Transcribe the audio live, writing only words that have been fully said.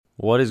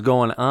What is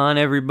going on,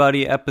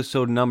 everybody?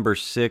 Episode number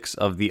 6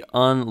 of the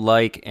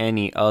Unlike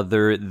Any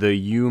Other,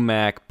 the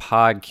UMAC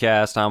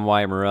podcast. I'm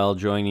Wyatt Morrell.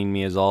 Joining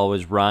me, as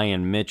always,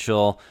 Ryan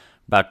Mitchell.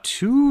 About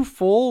 2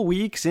 full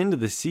weeks into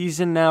the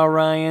season now,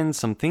 Ryan.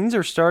 Some things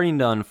are starting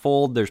to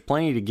unfold. There's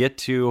plenty to get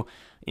to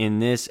in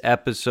this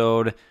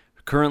episode.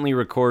 Currently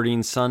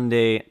recording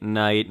Sunday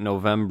night,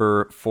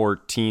 November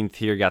 14th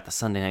here. Got the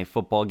Sunday night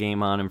football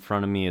game on in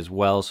front of me as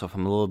well, so if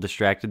I'm a little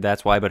distracted,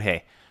 that's why. But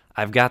hey,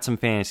 I've got some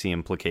fantasy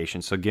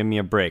implications, so give me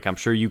a break. I'm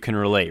sure you can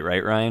relate,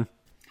 right, Ryan?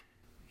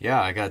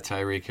 Yeah, I got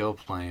Tyreek Hill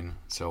playing,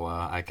 so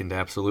I can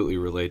absolutely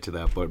relate to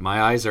that. But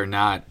my eyes are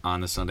not on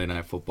the Sunday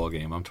night football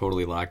game. I'm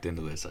totally locked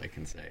into this, I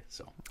can say.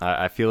 So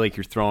I feel like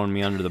you're throwing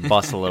me under the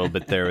bus a little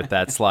bit there with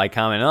that sly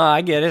comment. Oh,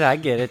 I get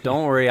it.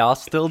 Don't worry. I'll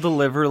still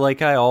deliver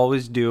like I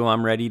always do.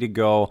 I'm ready to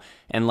go.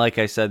 And like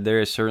I said, there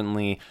is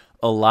certainly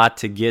a lot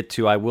to get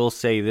to. I will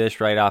say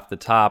this right off the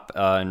top,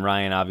 and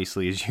Ryan,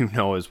 obviously, as you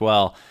know as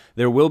well,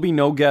 there will be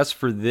no guests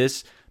for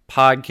this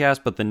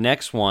podcast, but the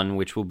next one,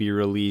 which will be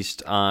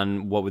released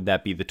on, what would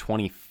that be, the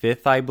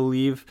 25th, I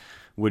believe,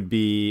 would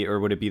be, or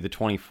would it be the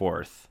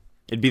 24th?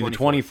 It'd be 24th. The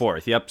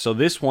 24th, yep. So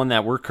this one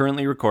that we're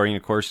currently recording,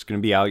 of course, is going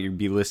to be out. You'll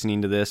be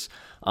listening to this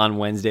on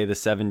Wednesday the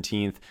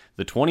 17th.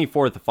 The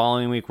 24th, the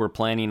following week, we're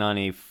planning on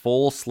a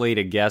full slate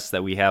of guests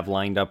that we have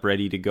lined up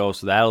ready to go,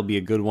 so that'll be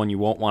a good one. You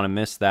won't want to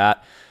miss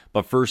that.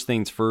 But first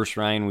things first,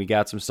 Ryan, we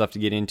got some stuff to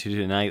get into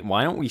tonight.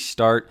 Why don't we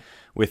start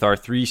with our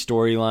 3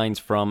 storylines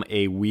from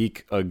a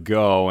week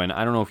ago? And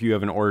I don't know if you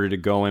have an order to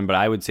go in, but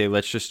I would say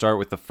let's just start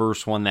with the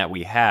first one that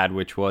we had,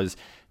 which was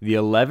the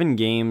 11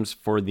 games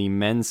for the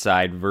men's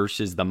side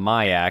versus the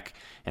MIAC.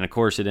 And of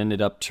course, it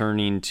ended up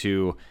turning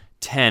to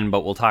 10,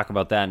 but we'll talk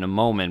about that in a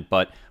moment.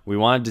 But we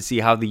wanted to see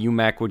how the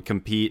UMAC would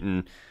compete,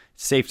 and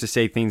it's safe to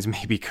say things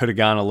maybe could have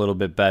gone a little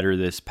bit better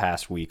this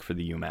past week for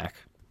the UMAC.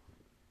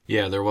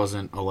 yeah, there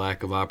wasn't a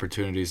lack of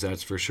opportunities,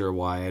 that's for sure,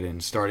 Wyatt.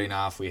 And starting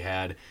off, we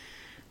had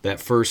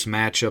that first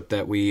matchup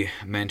that we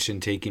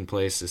mentioned taking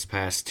place this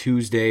past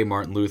Tuesday,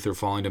 Martin Luther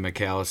falling to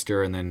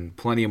McAllister, and then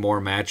plenty of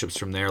more matchups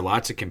from there.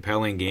 Lots of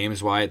compelling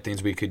games, Wyatt,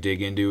 things we could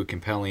dig into,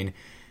 compelling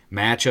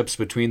matchups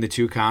between the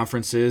two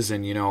conferences.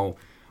 And, you know,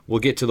 we'll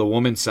get to the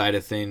women's side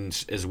of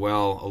things as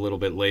well a little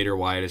bit later,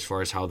 Wyatt, as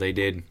far as how they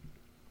did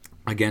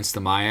against the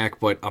MIAC.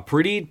 But a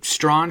pretty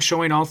strong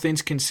showing, all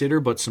things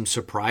considered, but some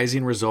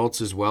surprising results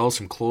as well,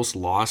 some close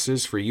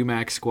losses for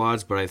UMAC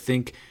squads. But I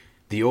think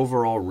the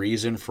overall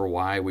reason for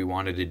why we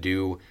wanted to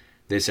do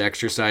this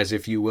exercise,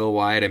 if you will,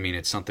 Wyatt, I mean,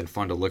 it's something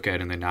fun to look at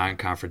in the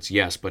non-conference,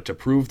 yes, but to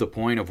prove the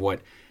point of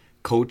what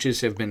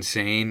coaches have been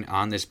saying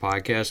on this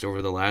podcast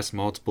over the last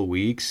multiple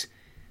weeks,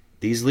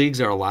 these leagues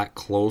are a lot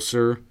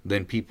closer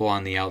than people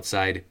on the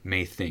outside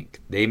may think.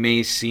 They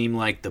may seem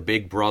like the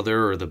big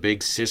brother or the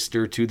big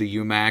sister to the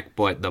UMAC,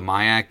 but the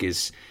MIAC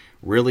is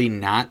really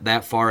not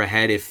that far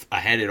ahead, if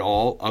ahead at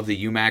all, of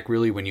the UMAC,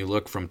 really, when you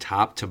look from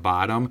top to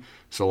bottom.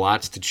 So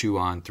lots to chew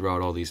on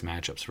throughout all these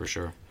matchups for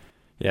sure.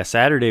 Yeah,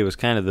 Saturday was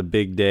kind of the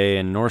big day,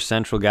 and North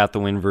Central got the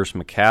win versus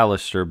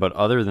McAllister, but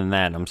other than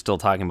that, and I'm still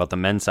talking about the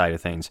men's side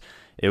of things,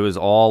 it was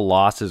all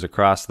losses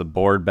across the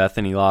board.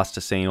 Bethany lost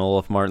to St.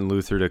 Olaf, Martin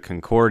Luther to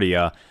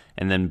Concordia,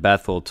 and then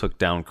Bethel took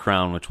down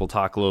Crown, which we'll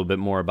talk a little bit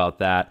more about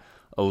that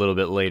a little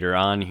bit later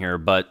on here.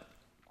 But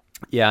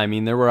yeah, I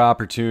mean, there were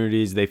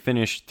opportunities. They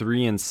finished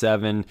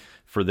 3-7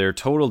 for their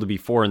total to be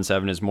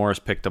 4-7 as Morris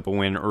picked up a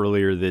win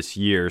earlier this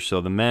year.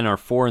 So the men are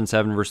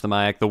 4-7 versus the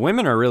MIAC. The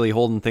women are really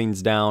holding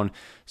things down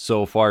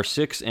so far.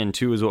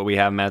 6-2 is what we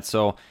have, Matt.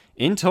 So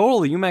in total,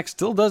 the UMAC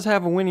still does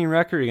have a winning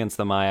record against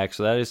the MIAC.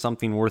 So that is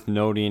something worth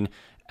noting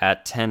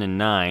at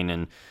 10-9.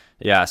 And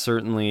yeah,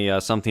 certainly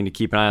something to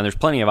keep an eye on. There's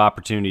plenty of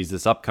opportunities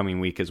this upcoming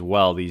week as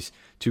well. These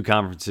two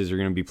conferences are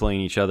going to be playing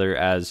each other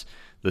as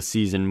the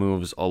season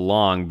moves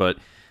along. But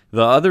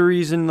the other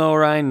reason, though,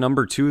 Ryan,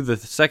 number 2, the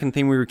second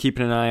thing we were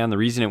keeping an eye on, the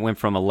reason it went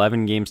from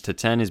 11 games to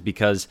 10 is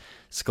because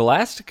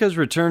Scholastica's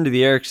return to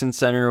the Erickson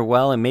Center,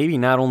 well, it maybe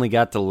not only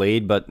got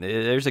delayed, but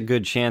there's a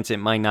good chance it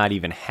might not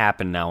even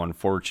happen now,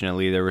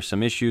 unfortunately. There were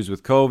some issues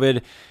with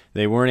COVID.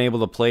 They weren't able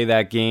to play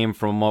that game.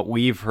 From what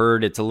we've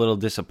heard, it's a little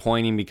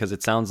disappointing because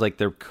it sounds like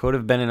there could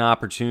have been an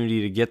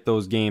opportunity to get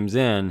those games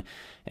in,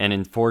 and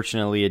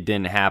unfortunately it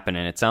didn't happen.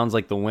 And it sounds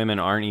like the women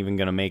aren't even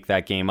going to make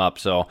that game up.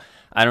 So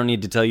I don't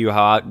need to tell you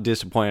how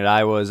disappointed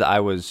I was. I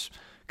was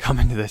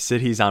coming to the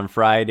cities on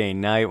Friday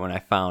night when I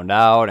found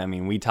out. I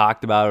mean, we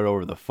talked about it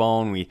over the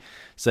phone. We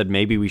said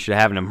maybe we should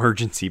have an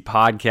emergency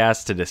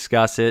podcast to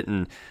discuss it,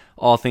 and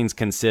all things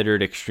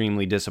considered,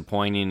 extremely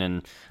disappointing.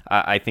 And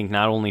I think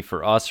not only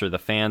for us or the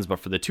fans, but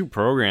for the two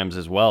programs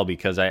as well,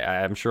 because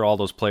I'm sure all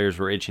those players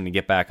were itching to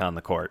get back on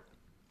the court.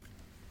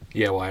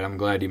 Yeah, Wyatt, I'm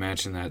glad you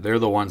mentioned that. They're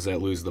the ones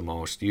that lose the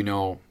most. You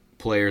know,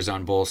 players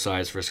on both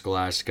sides for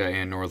Scholastica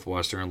and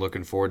Northwestern are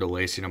looking forward to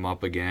lacing them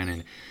up again.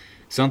 And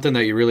something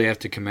that you really have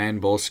to commend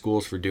both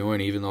schools for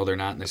doing, even though they're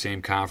not in the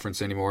same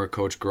conference anymore.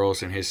 Coach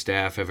Gross and his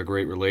staff have a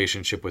great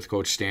relationship with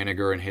Coach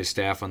Staniger and his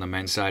staff on the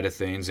men's side of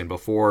things. And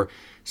before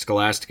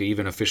Scholastica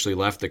even officially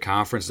left the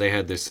conference, they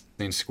had this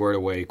thing squared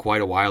away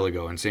quite a while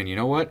ago and saying, you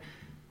know what?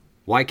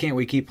 why can't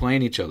we keep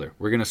playing each other?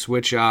 We're going to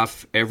switch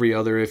off every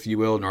other, if you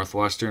will.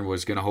 Northwestern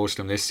was going to host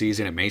them this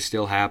season. It may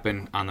still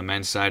happen on the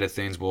men's side of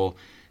things. We'll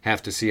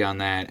have to see on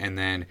that. And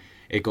then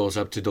it goes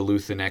up to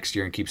Duluth the next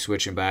year and keeps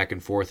switching back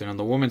and forth. And on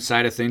the women's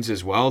side of things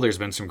as well, there's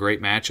been some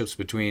great matchups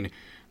between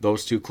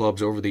those two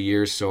clubs over the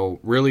years. So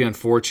really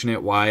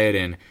unfortunate, Wyatt.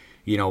 And,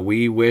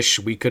 we wish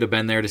we could have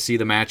been there to see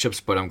the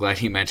matchups, but I'm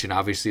glad you mentioned,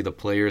 obviously, the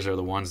players are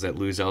the ones that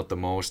lose out the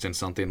most in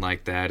something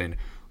like that. And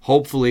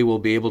hopefully we'll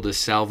be able to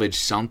salvage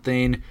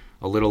something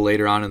a little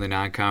later on in the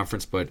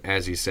non-conference, but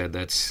as you said,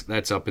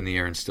 that's up in the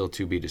air and still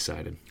to be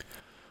decided.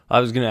 I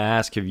was going to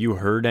ask, have you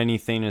heard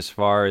anything as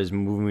far as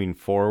moving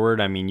forward?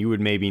 I mean, you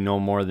would maybe know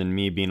more than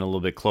me, being a little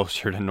bit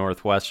closer to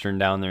Northwestern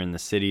down there in the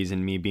cities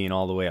and me being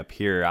all the way up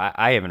here.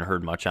 I haven't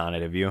heard much on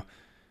it, have you?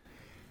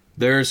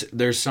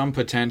 There's some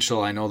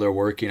potential. I know they're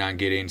working on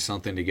getting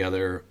something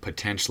together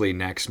potentially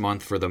next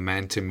month for the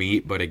men to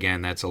meet, but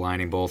again, that's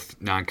aligning both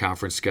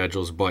non-conference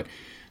schedules. But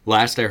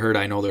last I heard,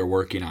 I know they're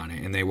working on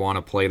it, and they want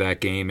to play that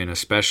game, and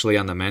especially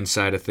on the men's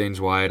side of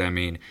things, Wyatt. I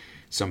mean,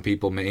 some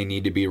people may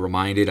need to be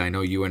reminded. I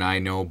know you and I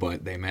know,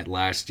 but they met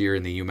last year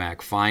in the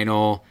UMAC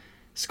final.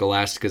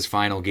 Scholastica's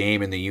final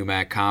game in the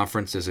UMAC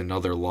conference is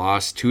another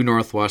loss to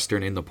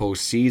Northwestern in the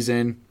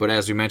postseason. But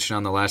as we mentioned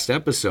on the last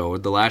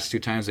episode, the last two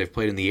times they've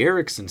played in the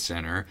Erickson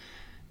Center,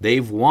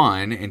 they've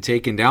won and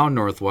taken down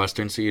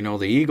Northwestern, so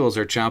the Eagles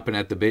are chomping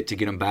at the bit to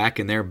get them back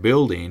in their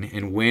building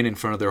and win in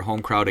front of their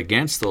home crowd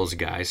against those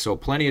guys. So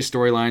plenty of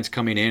storylines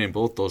coming in, and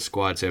both those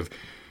squads have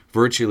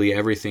virtually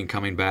everything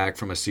coming back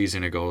from a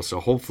season ago.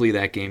 So hopefully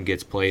that game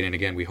gets played, and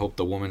again, we hope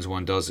the women's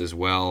one does as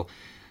well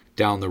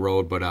down the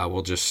road, but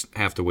we'll just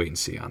have to wait and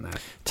see on that.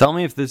 Tell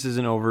me if this is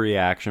an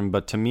overreaction,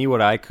 but to me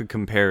what I could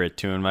compare it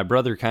to, and my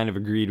brother kind of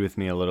agreed with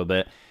me a little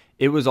bit,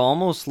 it was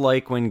almost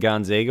like when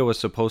Gonzaga was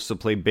supposed to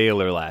play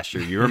Baylor last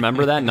year. You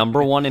remember that?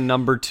 number 1 and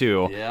number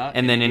 2. Yeah,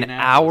 and then an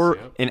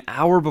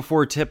hour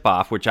before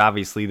tip-off, which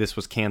obviously this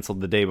was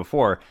canceled the day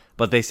before,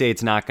 but they say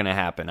it's not going to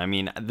happen. I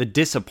mean, the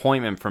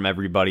disappointment from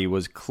everybody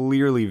was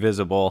clearly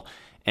visible,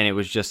 and it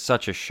was just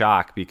such a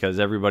shock because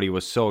everybody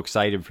was so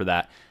excited for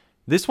that.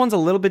 This one's a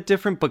little bit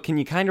different, but can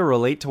you kind of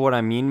relate to what I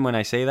mean when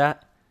I say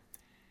that?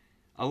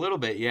 A little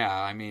bit, yeah.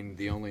 I mean,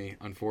 the only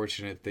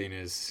unfortunate thing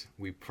is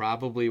we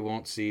probably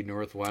won't see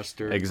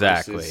Northwestern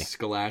versus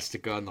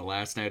Scholastica on the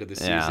last night of the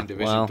season,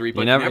 Division III.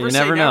 But you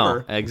never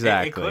know.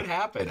 Exactly. It could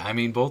happen. I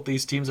mean, both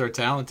these teams are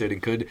talented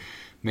and could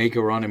make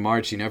a run in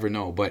March. You never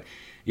know. But,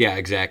 yeah,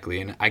 exactly.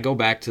 And I go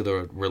back to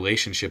the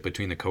relationship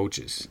between the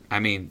coaches. I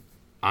mean,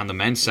 on the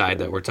men's side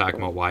that we're talking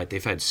about, Wyatt,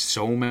 they've had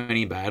so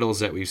many battles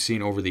that we've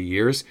seen over the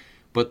years,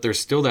 but there's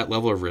still that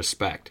level of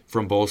respect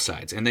from both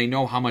sides. And they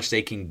know how much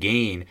they can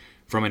gain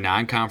from a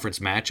non-conference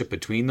matchup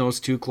between those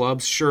two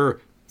clubs. Sure,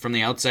 from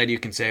the outside you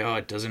can say,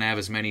 it doesn't have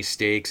as many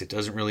stakes. It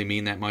doesn't really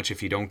mean that much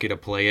if you don't get to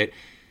play it.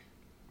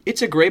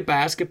 It's a great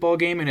basketball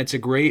game, and it's a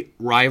great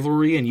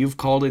rivalry, and you've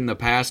called it in the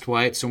past,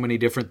 Wyatt, so many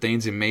different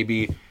things, and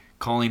maybe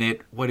calling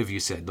it, what have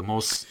you said, the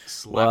most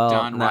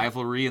slept-on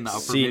rivalry in the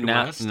upper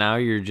Midwest? Now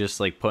you're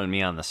just putting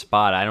me on the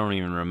spot. I don't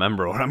even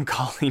remember what I'm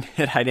calling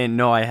it. I didn't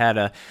know I had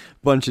a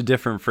bunch of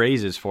different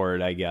phrases for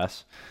it, I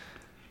guess.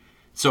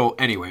 So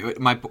anyway,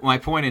 my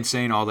point in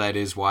saying all that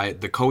is why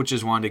the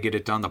coaches want to get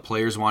it done, the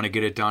players want to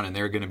get it done, and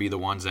they're going to be the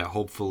ones that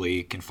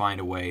hopefully can find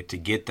a way to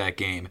get that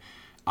game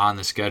on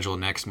the schedule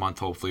next month.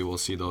 Hopefully we'll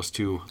see those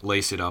two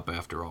lace it up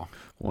after all.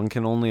 One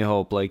can only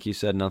hope. Like you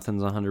said,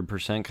 nothing's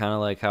 100%, kind of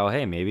like how,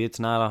 hey, maybe it's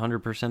not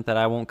 100% that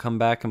I won't come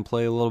back and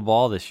play a little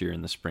ball this year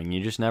in the spring.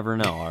 You just never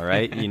know, all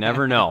right? You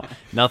never know.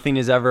 Nothing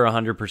is ever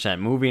 100%.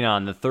 Moving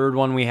on, the third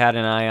one we had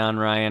an eye on,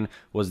 Ryan,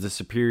 was the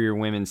Superior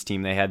women's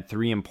team. They had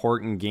 3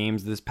 important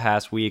games this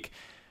past week.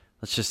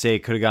 Let's just say it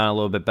could have gone a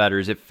little bit better.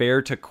 Is it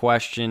fair to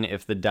question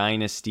if the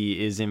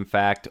dynasty is in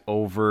fact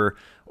over,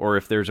 or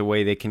if there's a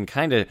way they can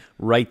kind of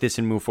right this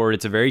and move forward?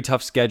 It's a very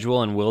tough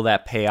schedule, and will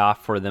that pay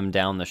off for them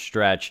down the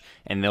stretch?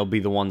 And they'll be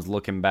the ones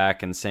looking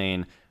back and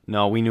saying,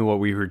 no, we knew what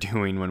we were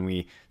doing when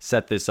we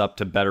set this up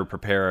to better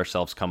prepare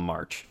ourselves come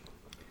March.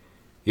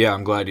 Yeah,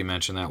 I'm glad you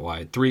mentioned that,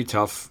 Wyatt. 3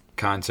 tough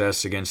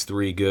contests against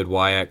 3 good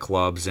Wyatt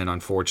clubs, and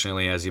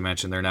unfortunately, as you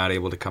mentioned, they're not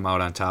able to come out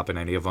on top in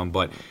any of them.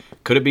 But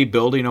could it be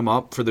building them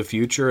up for the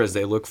future as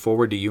they look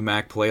forward to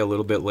UMAC play a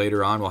little bit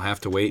later on? We'll have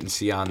to wait and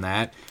see on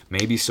that.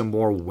 Maybe some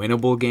more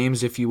winnable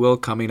games, if you will,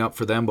 coming up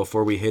for them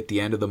before we hit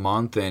the end of the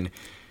month. And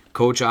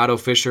Coach Otto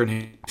Fisher and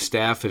his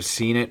staff have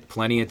seen it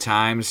plenty of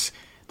times.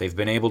 They've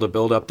been able to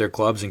build up their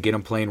clubs and get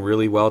them playing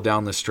really well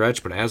down the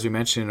stretch. But as we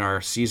mentioned in our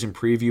season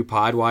preview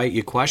pod, Wyatt,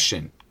 you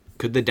question,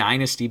 could the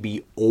dynasty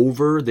be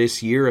over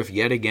this year if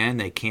yet again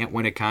they can't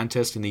win a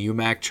contest in the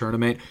UMAC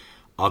tournament?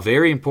 A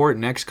very important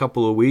next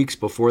couple of weeks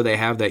before they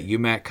have that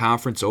UMAC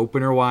conference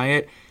opener,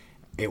 Wyatt.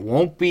 It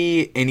won't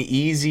be an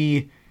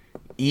easy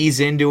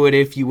ease into it,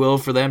 if you will,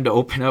 for them to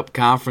open up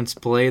conference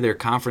play. Their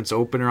conference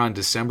opener on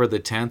December the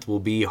 10th will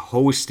be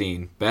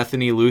hosting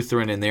Bethany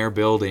Lutheran in their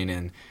building,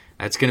 and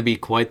that's going to be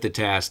quite the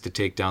task to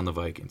take down the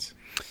Vikings.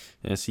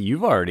 Yeah, see,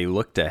 you've already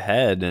looked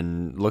ahead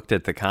and looked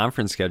at the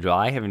conference schedule.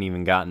 I haven't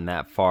even gotten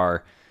that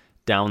far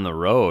down the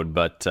road.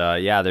 But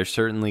yeah, there's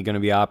certainly going to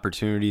be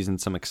opportunities and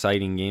some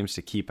exciting games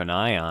to keep an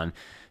eye on.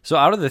 So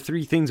out of the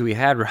three things we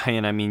had,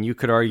 Ryan, I mean, you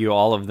could argue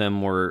all of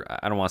them were,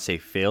 I don't want to say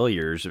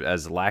failures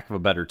as lack of a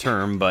better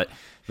term, but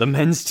the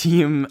men's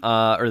team,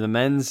 or the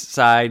men's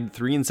side,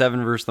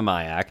 3-7 versus the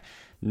MIAC.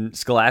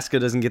 Scholastica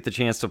doesn't get the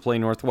chance to play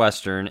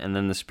Northwestern, and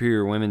then the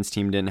Superior women's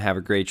team didn't have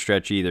a great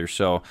stretch either,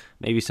 so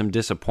maybe some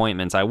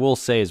disappointments. I will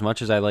say, as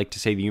much as I like to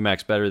say the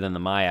UMAC's better than the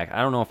MIAC,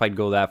 I don't know if I'd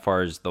go that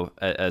far as the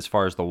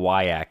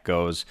WIAC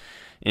goes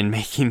in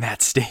making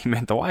that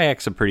statement. The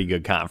WIAC's a pretty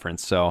good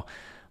conference, so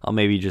I'll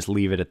maybe just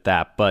leave it at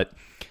that. But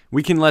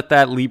we can let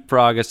that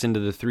leapfrog us into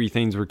the three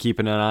things we're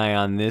keeping an eye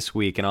on this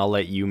week, and I'll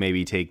let you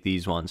maybe take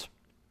these ones.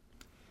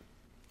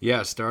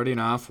 Yeah, starting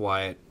off,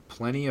 Wyatt,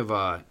 plenty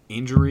of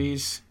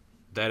injuries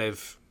that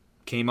have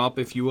came up,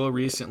 if you will,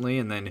 recently,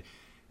 and then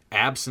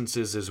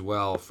absences as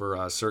well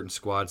for certain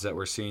squads that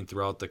we're seeing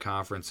throughout the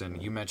conference.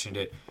 And you mentioned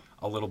it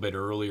a little bit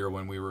earlier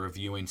when we were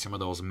reviewing some of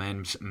those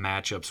men's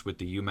matchups with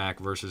the UMAC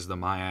versus the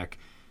MIAC.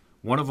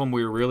 One of them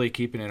we were really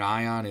keeping an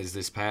eye on is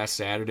this past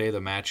Saturday, the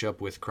matchup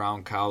with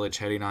Crown College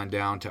heading on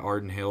down to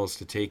Arden Hills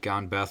to take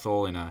on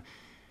Bethel in a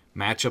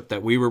matchup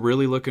that we were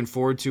really looking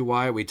forward to.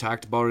 Why we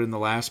talked about it in the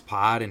last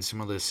pod and some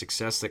of the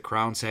success that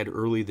Crown's had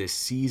early this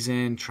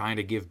season, trying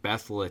to give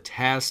Bethel a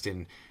test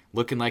and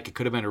looking like it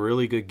could have been a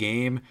really good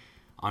game.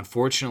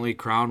 Unfortunately,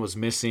 Crown was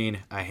missing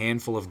a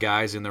handful of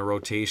guys in their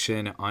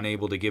rotation,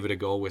 unable to give it a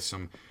go with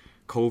some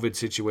COVID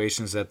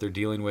situations that they're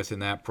dealing with in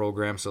that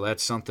program. So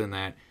that's something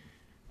that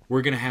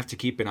we're going to have to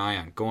keep an eye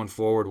on going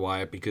forward,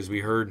 Wyatt, because we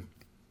heard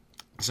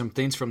some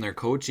things from their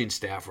coaching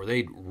staff where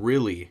they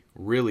really,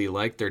 really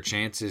liked their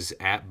chances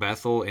at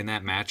Bethel in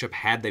that matchup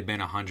had they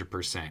been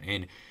 100%.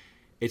 And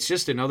it's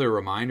just another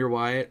reminder,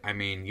 Wyatt. I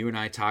mean, you and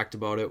I talked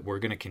about it. We're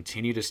going to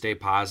continue to stay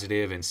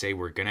positive and say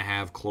we're going to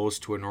have close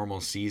to a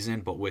normal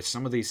season. But with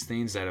some of these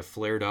things that have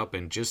flared up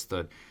in just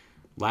the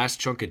last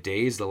chunk of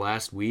days, the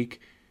last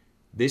week,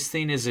 this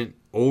thing isn't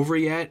over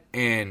yet,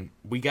 and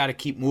we got to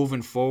keep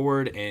moving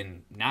forward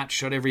and not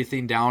shut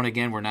everything down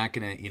again. We're not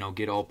going to,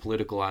 get all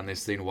political on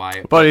this thing,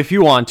 Wyatt. But if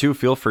you want to,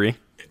 feel free.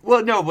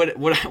 Well, no, but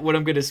what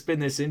I'm going to spin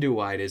this into,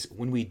 Wyatt, is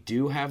when we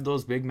do have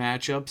those big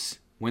matchups,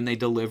 when they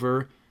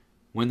deliver,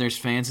 when there's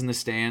fans in the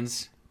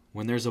stands,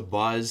 when there's a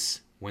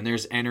buzz, when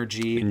there's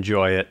energy.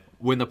 Enjoy it.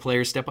 When the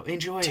players step up,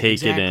 enjoy it.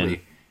 Take exactly. it in.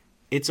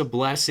 It's a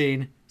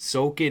blessing.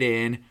 Soak it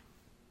in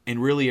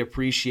and really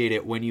appreciate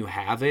it when you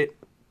have it.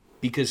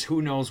 Because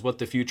who knows what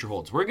the future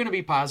holds. We're going to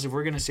be positive.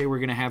 We're going to say we're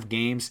going to have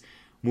games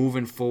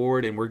moving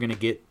forward, and we're going to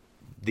get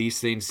these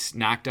things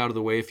knocked out of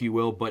the way, if you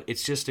will. But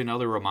it's just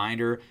another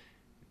reminder,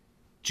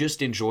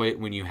 just enjoy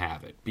it when you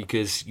have it.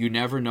 Because you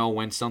never know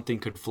when something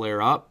could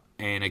flare up.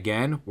 And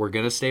again, we're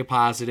going to stay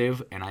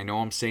positive. And I know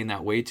I'm saying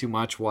that way too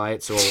much,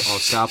 Wyatt, so I'll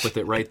stop with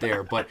it right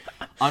there. But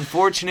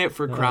unfortunate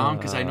for Crown,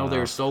 because I know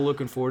they're so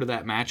looking forward to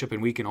that matchup.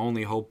 And we can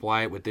only hope,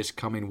 Wyatt, with this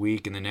coming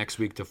week and the next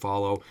week to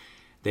follow,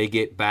 they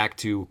get back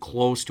to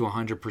close to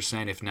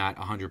 100%, if not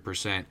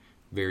 100%,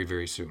 very,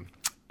 very soon.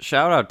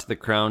 Shout out to the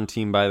Crown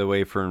team, by the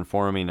way, for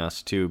informing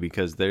us, too,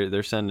 because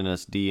they're sending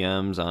us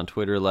DMs on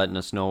Twitter, letting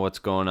us know what's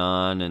going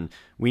on, and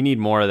we need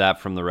more of that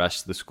from the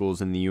rest of the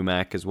schools in the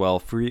UMAC as well.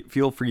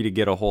 Feel free to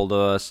get a hold of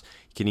us.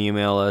 You can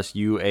email us,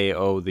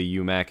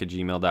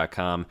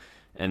 uaotheumac@gmail.com.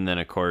 And then,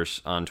 of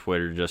course, on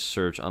Twitter, just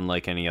search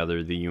Unlike Any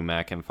Other, the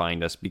UMAC, and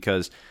find us,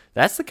 because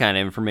that's the kind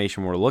of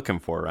information we're looking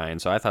for, Ryan.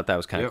 So I thought that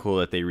was kind of cool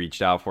that they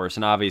reached out for us.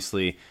 And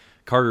obviously,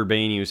 Carter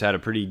Bainey, who's had a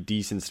pretty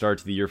decent start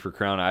to the year for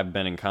Crown, I've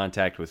been in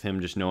contact with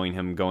him, just knowing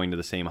him going to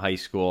the same high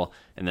school,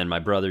 and then my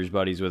brother's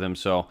buddies with him.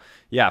 So,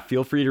 yeah,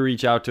 feel free to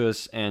reach out to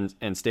us and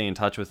stay in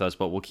touch with us,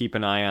 but we'll keep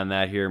an eye on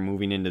that here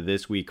moving into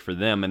this week for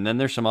them. And then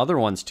there's some other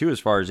ones, too, as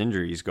far as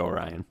injuries go,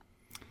 Ryan.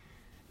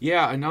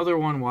 Yeah, another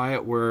one,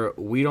 Wyatt, where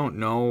we don't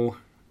know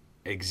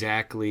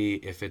exactly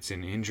if it's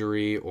an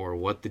injury or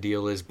what the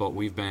deal is, but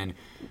we've been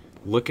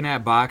looking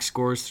at box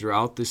scores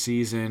throughout the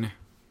season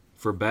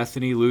for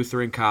Bethany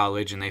Lutheran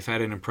College, and they've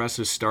had an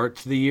impressive start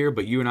to the year,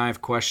 but you and I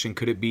have questioned,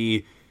 could it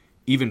be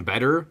even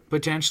better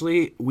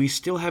potentially? We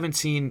still haven't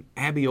seen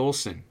Abby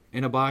Olson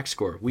in a box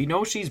score. We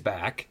know she's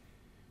back.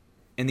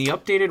 In the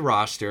updated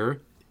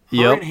roster,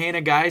 her and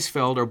Hannah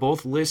Geisfeld are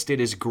both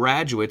listed as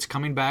graduates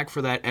coming back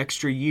for that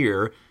extra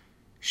year.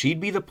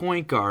 She'd be the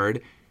point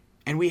guard,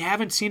 and we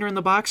haven't seen her in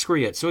the box score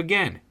yet. So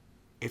again,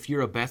 if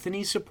you're a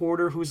Bethany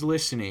supporter who's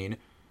listening,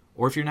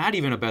 or if you're not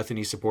even a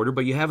Bethany supporter,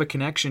 but you have a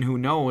connection who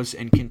knows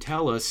and can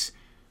tell us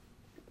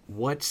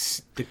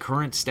what's the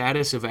current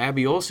status of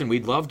Abby Olson,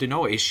 we'd love to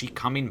know. Is she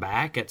coming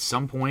back at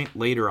some point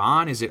later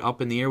on? Is it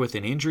up in the air with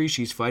an injury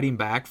she's fighting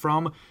back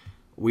from?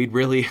 We'd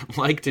really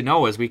like to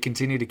know as we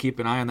continue to keep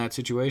an eye on that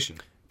situation.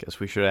 Guess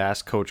we should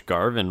ask Coach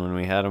Garvin when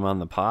we had him on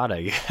the pod,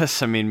 I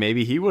guess. I mean,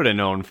 maybe he would have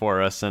known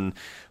for us and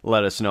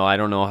let us know. I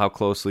don't know how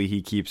closely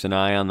he keeps an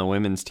eye on the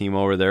women's team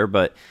over there,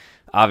 but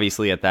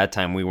obviously at that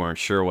time we weren't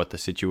sure what the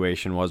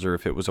situation was or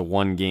if it was a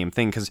one-game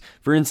thing. Because,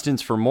 for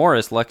instance, for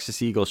Morris,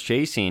 Lexus Eagles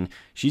Chasing,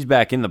 she's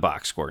back in the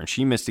box score, and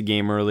she missed a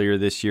game earlier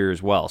this year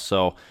as well.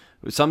 So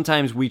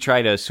sometimes we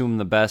try to assume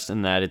the best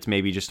in that it's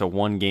maybe just a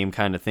one-game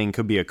kind of thing.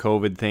 Could be a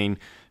COVID thing,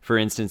 for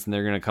instance, and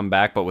they're going to come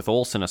back. But with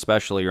Olsen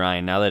especially,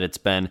 Ryan, now that it's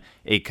been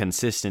a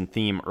consistent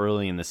theme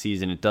early in the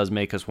season, it does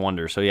make us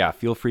wonder. So, yeah,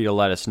 feel free to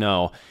let us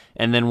know.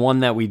 And then one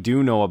that we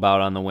do know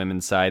about on the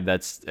women's side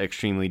that's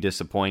extremely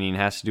disappointing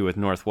has to do with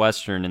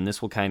Northwestern, and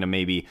this will kind of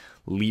maybe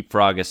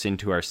leapfrog us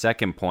into our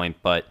second point.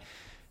 But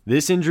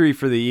this injury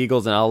for the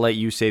Eagles, and I'll let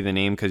you say the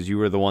name because you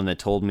were the one that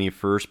told me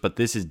first, but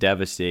this is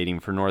devastating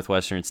for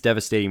Northwestern. It's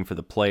devastating for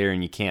the player,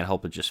 and you can't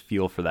help but just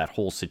feel for that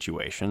whole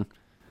situation.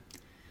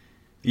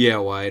 Yeah,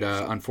 White.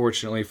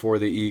 Unfortunately for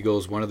the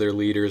Eagles, one of their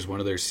leaders, one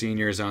of their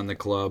seniors on the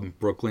club,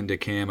 Brooklyn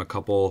DeCam, a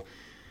couple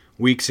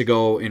weeks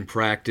ago in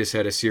practice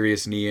had a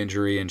serious knee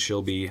injury, and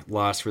she'll be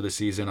lost for the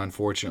season,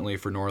 unfortunately,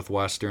 for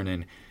Northwestern.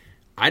 And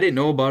I didn't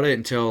know about it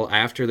until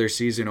after their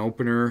season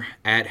opener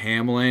at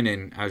Hamlin,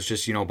 and I was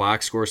just,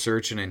 box score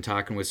searching and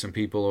talking with some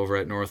people over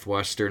at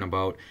Northwestern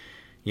about,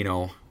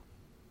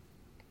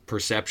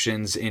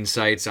 perceptions,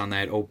 insights on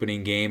that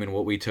opening game and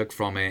what we took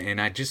from it.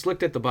 And I just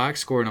looked at the box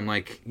score and I'm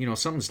like,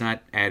 something's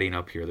not adding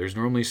up here. There's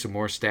normally some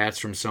more stats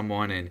from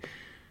someone and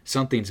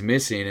something's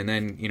missing. And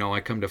then,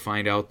 I come to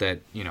find out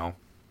that,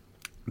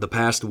 the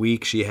past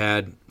week she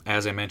had,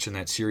 as I mentioned,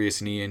 that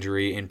serious knee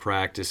injury in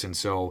practice. And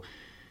so,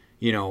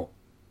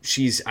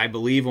 she's, I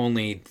believe,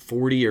 only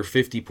 40 or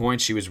 50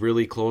 points. She was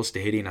really close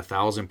to hitting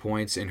 1,000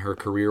 points in her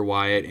career,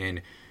 Wyatt.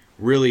 And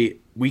really,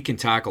 we can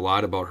talk a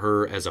lot about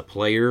her as a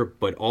player,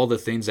 but all the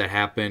things that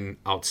happen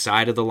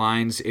outside of the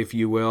lines, if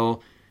you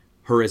will,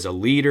 her as a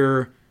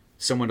leader,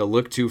 someone to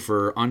look to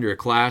for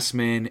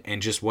underclassmen,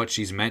 and just what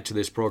she's meant to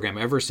this program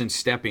ever since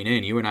stepping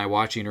in. You and I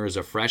watching her as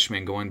a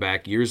freshman going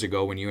back years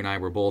ago when you and I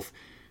were both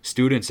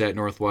students at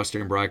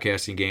Northwestern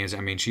broadcasting games.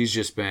 I mean, she's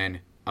just been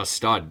a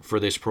stud for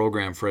this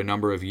program for a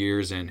number of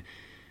years. And,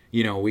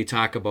 we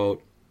talk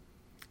about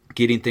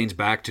getting things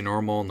back to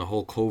normal and the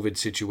whole COVID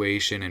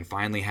situation and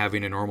finally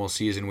having a normal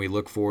season. We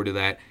look forward to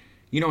that.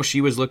 She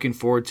was looking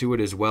forward to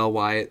it as well,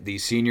 Wyatt. The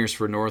seniors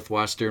for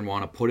Northwestern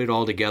want to put it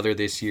all together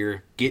this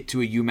year, get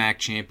to a UMAC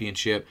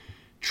championship,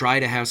 try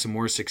to have some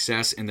more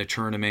success in the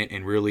tournament,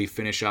 and really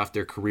finish off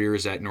their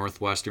careers at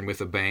Northwestern with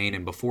a bang.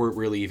 And before it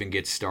really even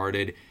gets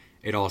started,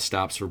 it all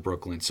stops for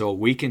Brooklyn. So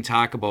we can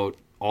talk about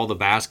all the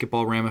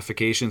basketball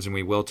ramifications, and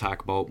we will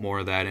talk about more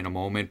of that in a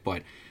moment,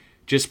 but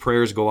just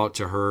prayers go out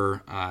to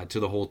her, to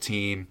the whole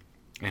team,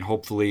 and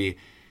hopefully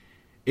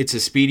it's a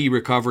speedy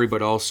recovery,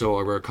 but also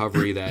a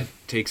recovery that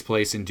takes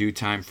place in due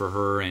time for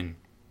her. And,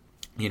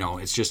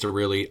 it's just a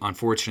really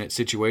unfortunate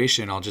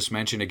situation. I'll just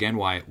mention again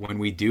why when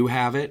we do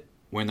have it,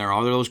 when there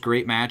are those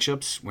great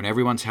matchups, when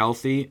everyone's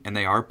healthy and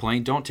they are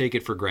playing, don't take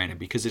it for granted,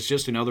 because it's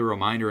just another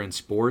reminder in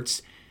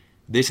sports,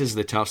 this is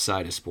the tough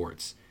side of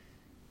sports.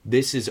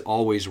 This is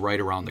always right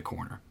around the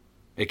corner.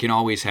 It can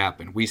always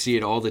happen. We see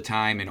it all the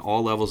time in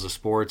all levels of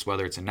sports,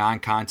 whether it's a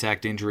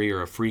non-contact injury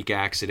or a freak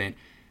accident.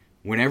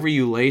 Whenever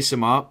you lace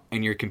them up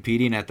and you're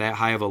competing at that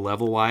high of a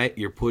level, Wyatt,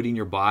 you're putting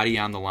your body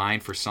on the line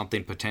for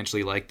something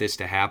potentially like this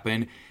to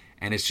happen,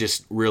 and it's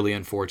just really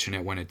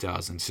unfortunate when it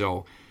does. And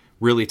so,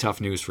 really tough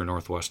news for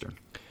Northwestern.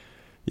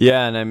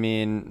 Yeah, and I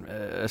mean,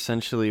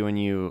 essentially when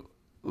you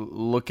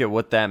look at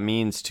what that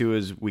means, too,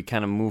 as we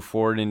kind of move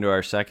forward into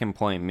our second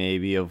point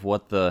maybe of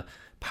what the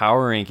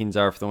power rankings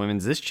are for the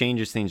women's, this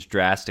changes things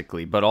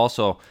drastically. But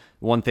also,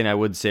 one thing I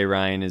would say,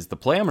 Ryan, is the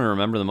play I'm going to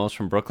remember the most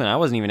from Brooklyn. I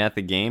wasn't even at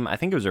the game. I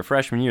think it was her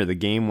freshman year, the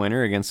game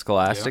winner against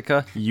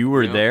Scholastica. Yep. You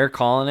were there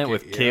calling it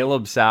with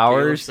Caleb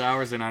Sowers. Caleb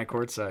Sowers and I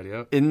courtside,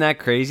 yep. Isn't that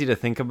crazy to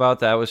think about?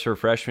 That was her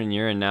freshman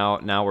year, and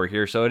now we're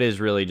here. So it is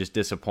really just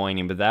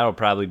disappointing, but that'll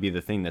probably be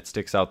the thing that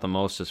sticks out the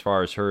most as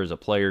far as her as a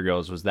player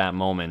goes, was that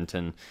moment.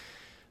 And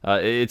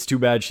it's too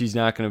bad she's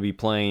not going to be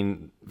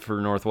playing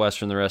for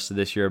Northwestern the rest of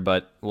this year,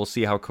 but we'll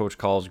see how Coach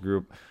Call's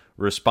group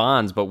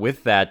responds. But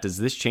with that, does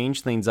this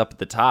change things up at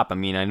the top? I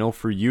mean, I know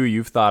for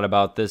you've thought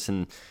about this,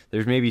 and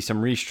there's maybe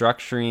some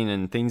restructuring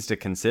and things to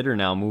consider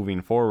now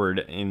moving forward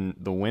in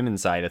the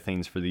women's side of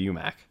things for the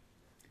UMAC.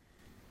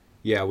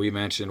 Yeah, we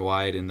mentioned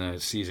Wyatt in the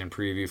season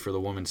preview for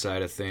the women's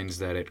side of things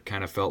that it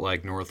kind of felt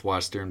like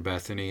Northwestern,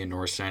 Bethany, and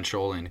North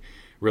Central, and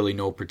really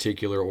no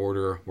particular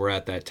order, were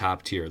at that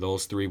top tier.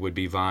 Those three would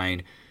be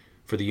vying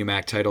for the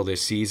UMAC title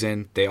this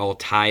season. They all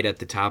tied at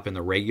the top in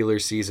the regular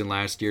season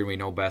last year. We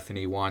know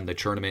Bethany won the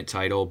tournament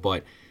title,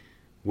 but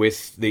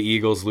with the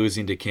Eagles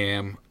losing to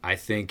Cam, I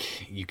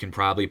think you can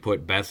probably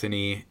put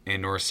Bethany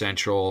and North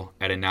Central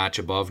at a notch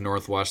above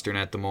Northwestern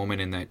at the moment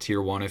in that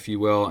tier 1, if you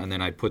will, and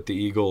then I'd put the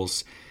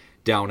Eagles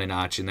down a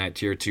notch in that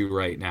tier 2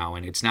 right now.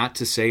 And it's not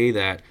to say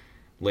that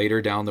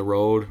later down the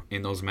road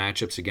in those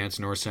matchups against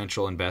North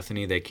Central and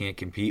Bethany, they can't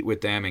compete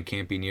with them and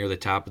can't be near the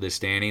top of the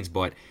standings,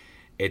 but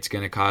it's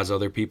going to cause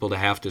other people to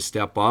have to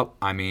step up.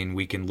 I mean,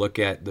 we can look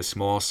at the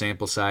small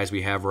sample size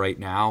we have right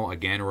now.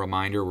 Again, a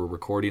reminder, we're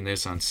recording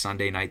this on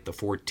Sunday night the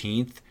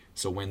 14th.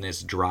 So when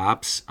this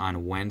drops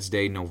on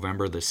Wednesday,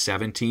 November the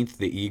 17th,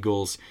 the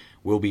Eagles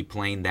will be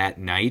playing that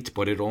night,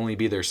 but it'll only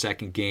be their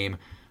second game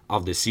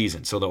of the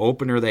season. So the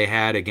opener they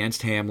had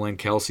against Hamlin,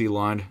 Kelsey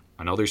Lund,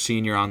 another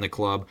senior on the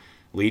club,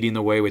 leading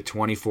the way with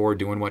 24,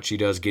 doing what she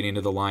does, getting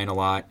to the line a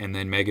lot. And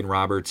then Megan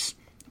Roberts,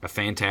 a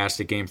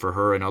fantastic game for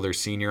her, another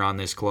senior on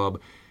this club,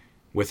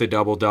 with a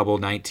double-double,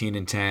 19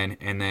 and 10.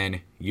 And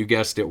then, you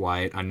guessed it,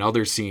 Wyatt,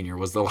 another senior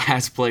was the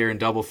last player in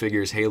double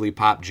figures, Haley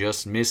Pop,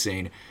 just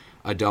missing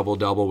a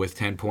double-double with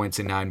 10 points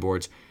and 9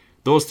 boards.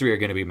 Those three are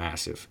going to be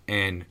massive.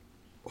 And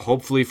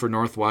hopefully for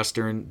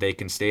Northwestern, they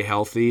can stay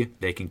healthy,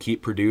 they can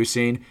keep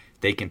producing,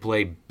 they can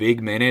play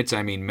big minutes.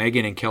 I mean,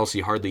 Megan and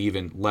Kelsey hardly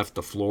even left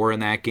the floor in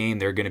that game.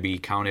 They're going to be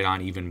counted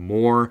on even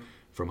more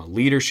from a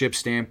leadership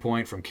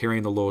standpoint, from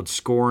carrying the load,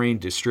 scoring,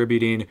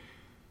 distributing,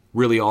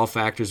 really all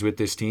factors with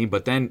this team.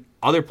 But then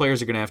other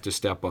players are going to have to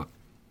step up.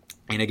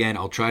 And again,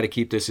 I'll try to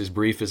keep this as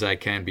brief as I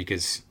can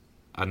because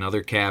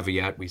another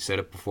caveat, we said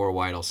it before,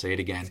 Wyatt, I'll say it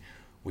again.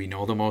 We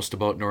know the most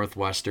about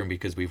Northwestern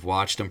because we've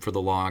watched them for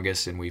the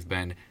longest and we've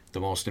been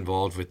the most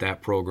involved with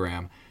that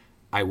program.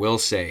 I will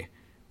say,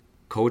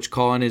 Coach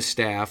Call and his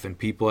staff and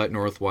people at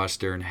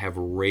Northwestern have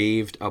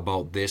raved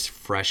about this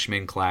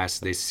freshman class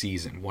this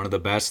season. One of the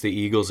best the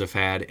Eagles have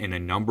had in a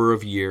number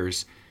of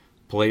years.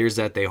 Players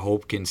that they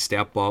hope can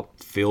step up,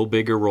 fill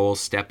bigger roles,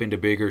 step into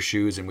bigger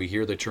shoes. And we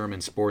hear the term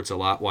in sports a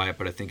lot, Wyatt,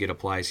 but I think it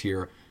applies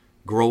here.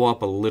 Grow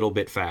up a little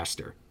bit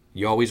faster.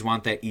 You always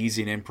want that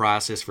easing in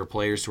process for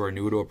players who are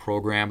new to a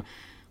program,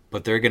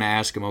 but they're going to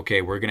ask them,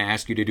 okay, we're going to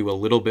ask you to do a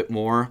little bit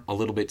more, a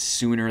little bit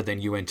sooner than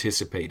you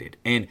anticipated.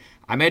 And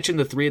I mentioned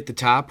the three at the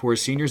top who are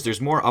seniors.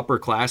 There's more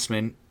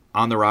upperclassmen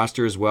on the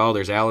roster as well.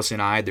 There's Allison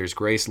Ide, there's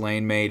Grace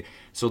Lane-Maid.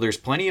 So there's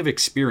plenty of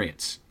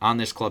experience on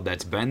this club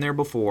that's been there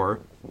before,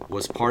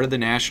 was part of the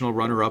national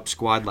runner-up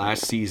squad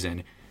last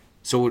season.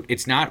 So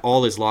it's not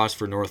all is lost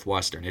for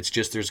Northwestern. It's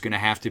just there's going to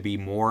have to be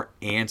more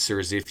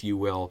answers, if you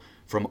will,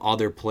 from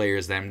other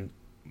players that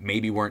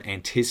maybe weren't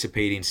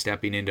anticipating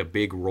stepping into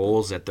big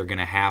roles that they're going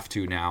to have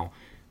to now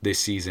this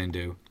season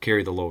to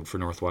carry the load for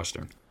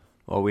Northwestern.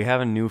 Well, we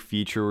have a new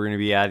feature we're going to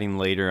be adding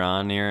later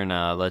on here,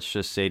 and let's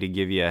just say to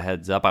give you a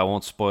heads up, I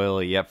won't spoil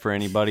it yet for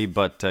anybody,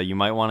 but you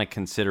might want to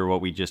consider what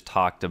we just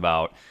talked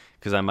about,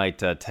 because I might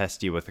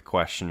test you with a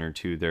question or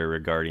two there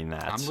regarding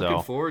that. I'm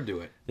looking forward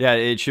to it. Yeah,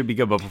 it should be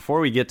good. But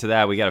before we get to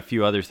that, we got a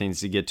few other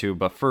things to get to.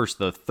 But first,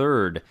 the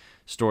third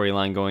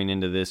storyline going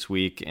into this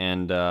week.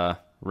 And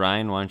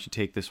Ryan, why don't you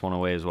take this one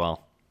away as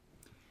well?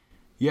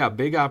 Yeah,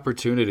 big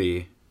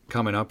opportunity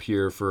coming up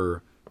here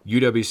for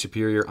UW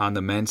Superior on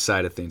the men's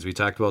side of things. We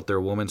talked about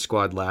their women's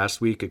squad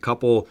last week. A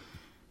couple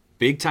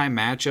big-time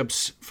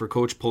matchups for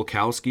Coach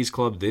Polkowski's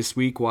club this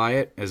week,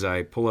 Wyatt, as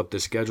I pull up the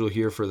schedule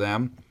here for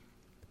them.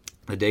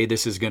 The day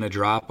this is going to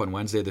drop on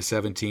Wednesday the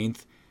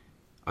 17th,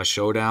 a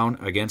showdown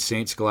against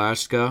St.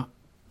 Scholastica,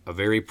 a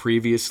very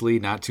previously,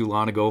 not too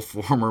long ago,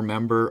 former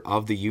member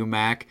of the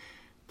UMAC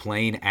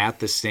playing at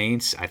the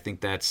Saints. I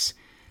think that's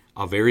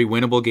a very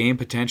winnable game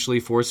potentially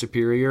for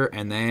Superior.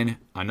 And then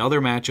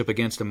another matchup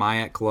against a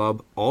Mayak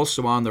club,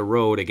 also on the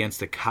road against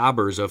the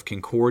Cobbers of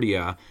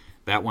Concordia.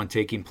 That one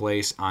taking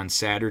place on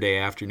Saturday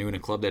afternoon. A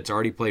club that's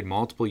already played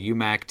multiple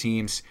UMAC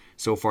teams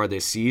so far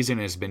this season,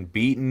 has been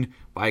beaten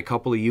by a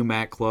couple of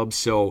UMAC clubs.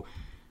 So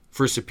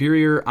for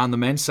Superior on the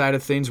men's side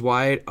of things,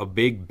 Wyatt, a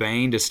big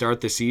bang to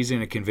start the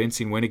season, a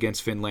convincing win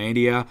against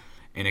Finlandia,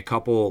 and a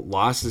couple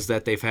losses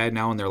that they've had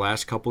now in their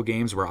last couple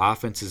games where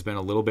offense has been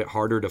a little bit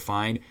harder to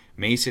find.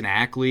 Mason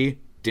Ackley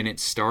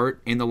didn't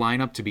start in the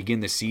lineup to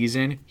begin the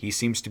season. He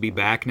seems to be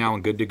back now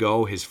and good to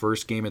go. His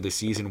first game of the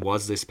season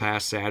was this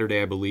past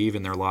Saturday, I believe,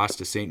 in their loss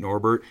to St.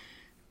 Norbert.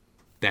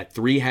 That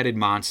three-headed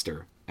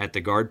monster at the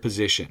guard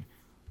position,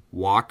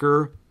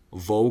 Walker,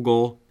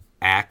 Vogel,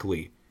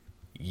 Ackley.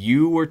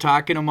 You were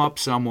talking them up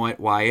somewhat,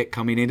 Wyatt,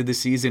 coming into the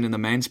season in the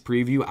men's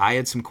preview. I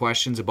had some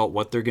questions about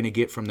what they're going to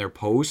get from their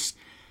posts,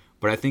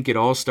 but I think it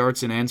all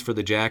starts and ends for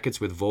the Jackets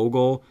with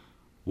Vogel,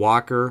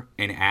 Walker,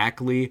 and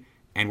Ackley,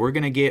 and we're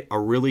going to get a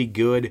really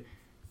good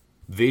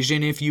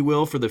vision, if you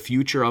will, for the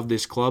future of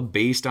this club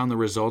based on the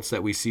results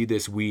that we see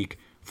this week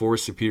for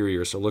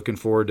Superior. So looking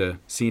forward to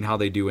seeing how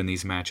they do in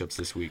these matchups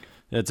this week.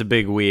 It's a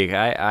big week.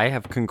 I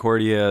have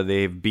Concordia.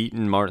 They've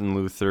beaten Martin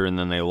Luther, and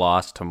then they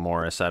lost to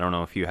Morris. I don't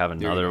know if you have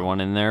another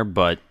one in there,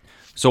 but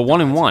so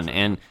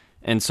 1-1,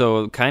 and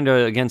so kind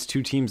of against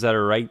two teams that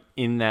are right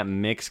in that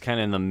mix, kind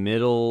of in the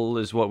middle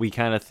is what we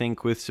kind of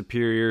think with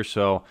Superior.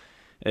 So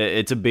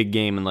it's a big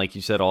game, and like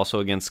you said,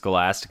 also against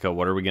Scholastica,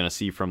 what are we going to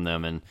see from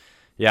them? And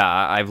yeah,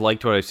 I've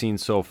liked what I've seen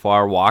so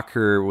far.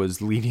 Walker was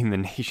leading the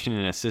nation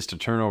in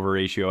assist-to-turnover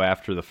ratio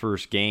after the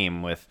first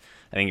game with,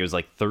 I think it was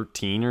like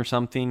 13 or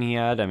something he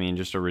had. I mean,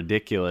 just a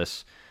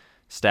ridiculous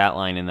stat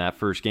line in that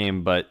first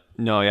game. But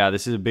no, yeah,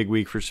 this is a big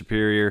week for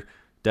Superior.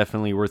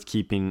 Definitely worth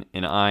keeping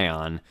an eye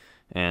on.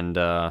 And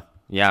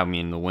yeah, I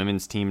mean, the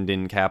women's team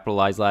didn't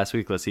capitalize last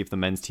week. Let's see if the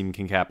men's team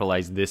can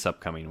capitalize this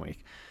upcoming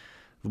week.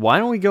 Why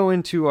don't we go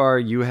into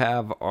you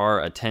have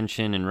our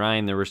attention, and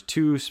Ryan, there was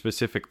two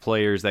specific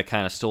players that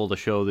kind of stole the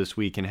show this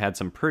week and had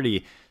some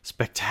pretty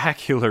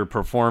spectacular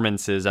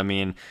performances. I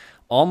mean,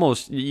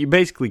 almost, you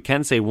basically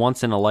can say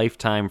once in a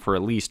lifetime for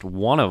at least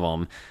one of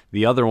them.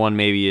 The other one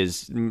maybe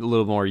is a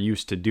little more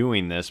used to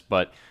doing this,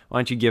 but why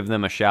don't you give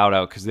them a shout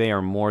out because they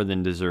are more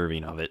than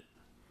deserving of it.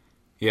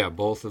 Yeah,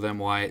 both of them,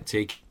 Wyatt,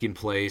 taking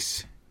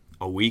place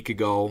a week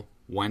ago,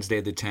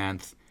 Wednesday the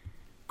 10th.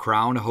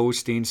 Crown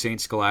hosting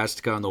St.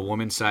 Scholastica on the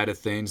women's side of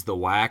things. The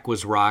WAC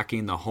was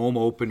rocking, the home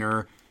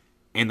opener.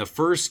 And the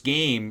first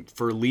game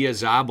for Leah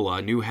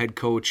Zabla, new head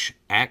coach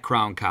at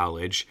Crown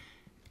College.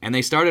 And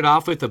they started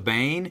off with a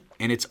bang,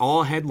 and it's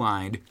all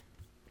headlined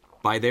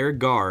by their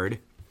guard,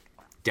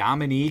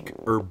 Dominique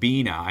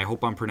Urbina. I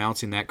hope I'm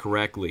pronouncing that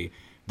correctly.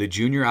 The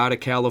junior out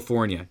of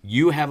California.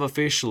 You have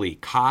officially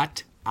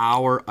caught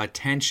our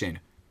attention.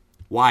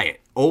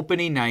 Wyatt,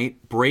 opening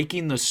night,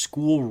 breaking the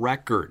school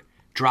record,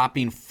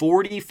 dropping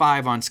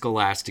 45 on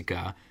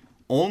Scholastica,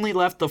 only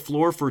left the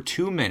floor for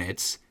 2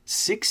 minutes,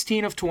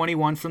 16 of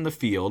 21 from the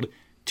field,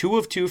 2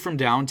 of 2 from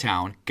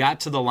downtown, got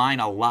to the line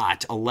a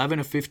lot, 11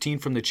 of 15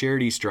 from the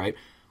charity stripe.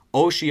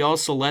 Oh, she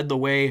also led the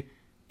way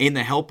in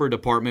the helper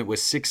department with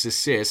 6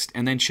 assists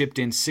and then chipped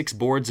in 6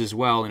 boards as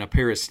well and a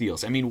pair of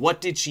steals. I mean, what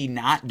did she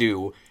not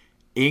do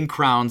in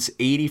Crown's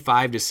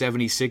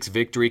 85-76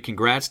 victory?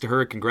 Congrats to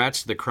her.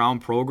 Congrats to the Crown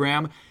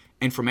program.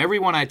 And from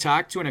everyone I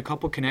talked to and a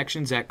couple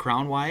connections at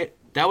Crown, Wyatt,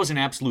 that was an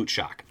absolute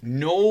shock.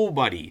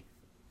 Nobody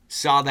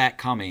saw that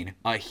coming.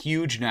 A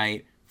huge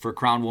night for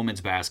Crown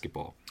women's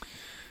basketball.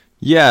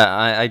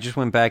 Yeah, I just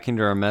went back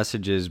into our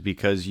messages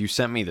because you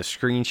sent me the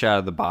screenshot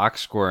of the box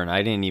score and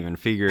I didn't even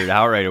figure it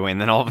out right away. And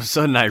then all of a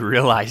sudden I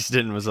realized it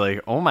and was like,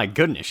 oh my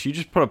goodness, she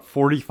just put up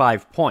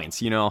 45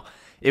 points. You know,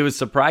 it was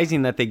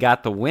surprising that they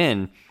got the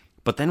win.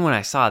 But then when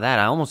I saw that,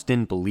 I almost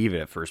didn't believe it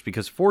at first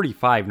because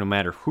 45, no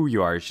matter who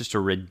you are, is just a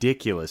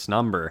ridiculous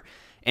number.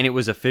 And it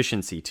was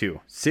efficiency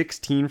too.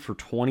 16 for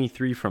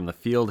 23 from the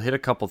field, hit a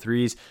couple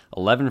threes,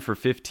 11 for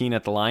 15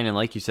 at the line. And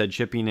like you said,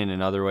 chipping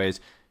in other ways.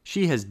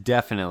 She has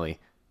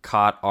definitely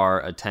caught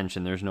our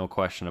attention. There's no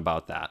question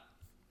about that.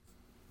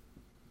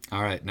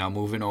 All right, now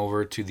moving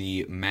over to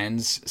the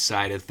men's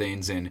side of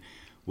things, and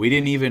we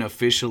didn't even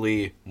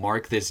officially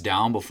mark this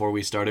down before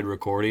we started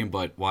recording,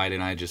 but Wyatt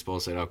and I just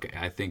both said, okay,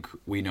 I think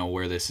we know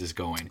where this is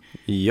going.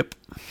 Yep.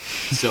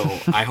 So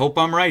I hope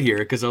I'm right here,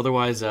 because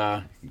otherwise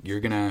you're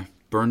going to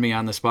burn me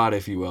on the spot,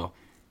 if you will.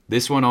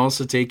 This one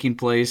also taking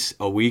place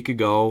a week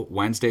ago,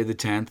 Wednesday the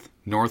 10th,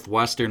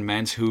 Northwestern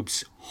men's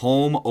hoops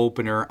home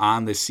opener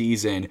on the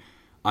season.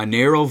 A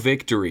narrow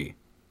victory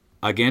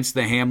against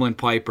the Hamlin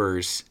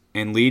Pipers,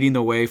 and leading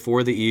the way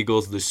for the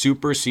Eagles, the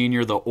super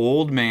senior, the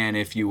old man,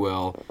 if you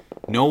will,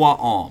 Noah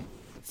Alm.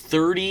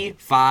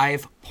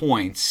 35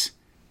 points,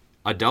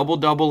 a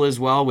double-double as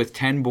well with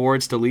 10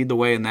 boards to lead the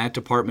way in that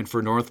department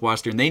for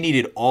Northwestern. They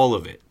needed all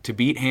of it to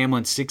beat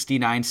Hamlin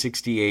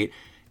 69-68,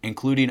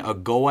 including a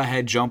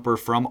go-ahead jumper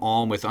from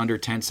Alm with under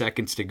 10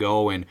 seconds to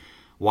go. And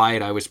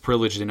Wyatt, I was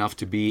privileged enough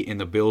to be in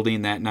the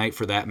building that night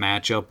for that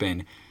matchup,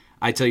 and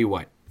I tell you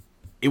what,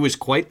 it was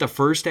quite the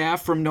first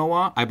half from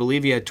Noah. I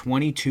believe he had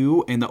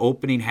 22 in the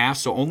opening half,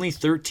 so only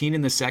 13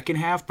 in the second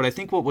half. But I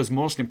think what was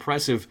most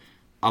impressive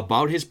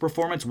about his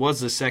performance was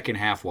the second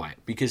half,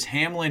 Wyatt, because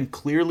Hamlin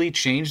clearly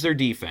changed their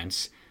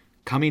defense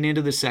coming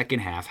into the second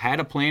half, had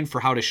a plan for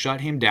how to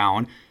shut him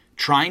down,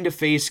 trying to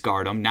face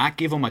guard him, not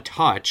give him a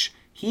touch.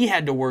 He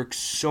had to work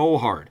so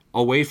hard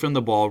away from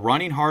the ball,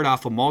 running hard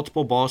off of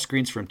multiple ball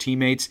screens from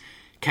teammates,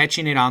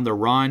 catching it on the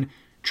run,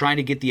 trying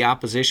to get the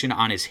opposition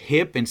on his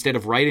hip instead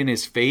of right in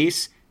his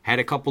face. Had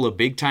a couple of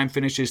big-time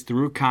finishes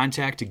through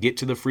contact to get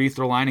to the free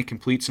throw line and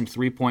complete some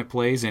three-point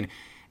plays. And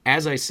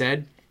as I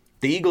said,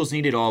 the Eagles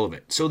needed all of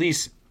it. So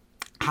these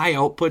high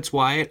outputs,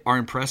 Wyatt, are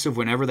impressive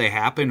whenever they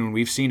happen, and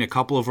we've seen a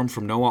couple of them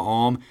from Noah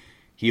Alm.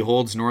 He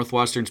holds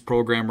Northwestern's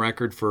program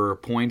record for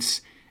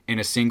points in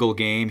a single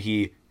game.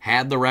 He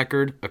had the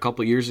record a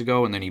couple of years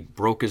ago, and then he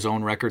broke his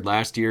own record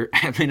last year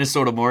at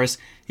Minnesota Morris.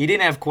 He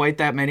didn't have quite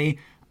that many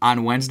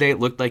on Wednesday. It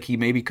looked like he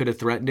maybe could have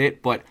threatened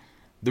it, but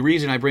the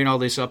reason I bring all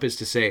this up is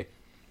to say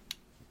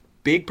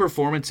big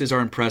performances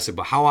are impressive,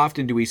 but how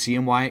often do we see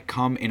him, Wyatt,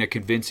 come in a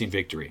convincing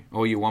victory?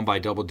 Oh, you won by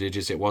double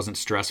digits. It wasn't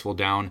stressful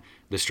down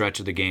the stretch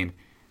of the game.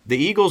 The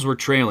Eagles were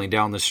trailing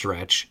down the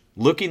stretch,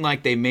 looking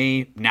like they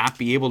may not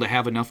be able to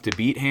have enough to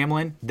beat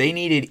Hamlin. They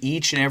needed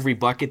each and every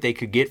bucket they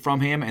could get from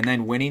him, and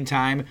then winning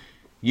time,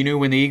 you knew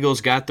when the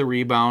Eagles got the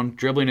rebound,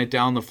 dribbling it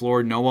down the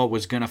floor, Noah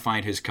was going to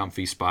find his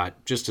comfy spot.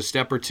 Just a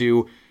step or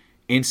two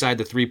inside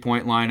the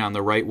three-point line on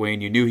the right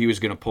wing. You knew he was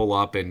going to pull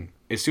up, and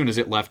as soon as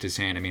it left his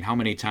hand, I mean, how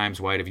many times,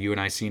 Wyatt, have you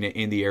and I seen it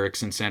in the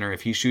Erickson Center?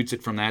 If he shoots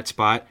it from that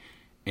spot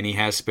and he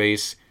has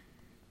space,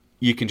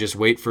 you can just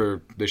wait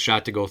for the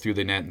shot to go through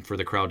the net and for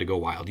the crowd to go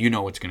wild. You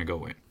know it's going to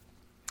go in.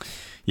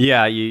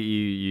 Yeah,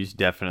 you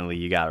definitely,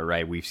 you got it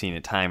right. We've seen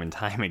it time and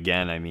time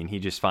again. I mean, he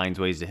just finds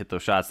ways to hit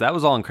those shots. That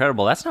was all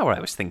incredible. That's not what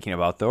I was thinking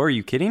about, though. Are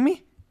you kidding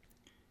me?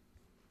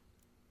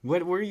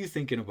 What were you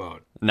thinking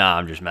about? Nah,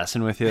 I'm just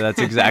messing with you. That's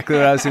exactly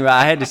what I was thinking about.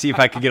 I had to see if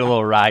I could get a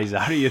little rise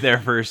out of you there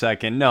for a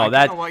second. No,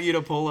 I don't want you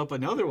to pull up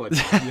another one. You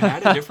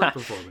had a different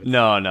performance.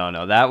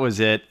 No. That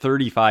was it.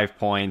 35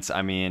 points.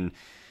 I mean,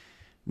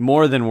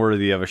 more than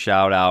worthy of a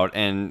shout out.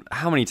 And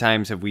how many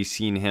times have we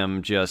seen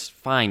him just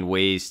find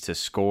ways to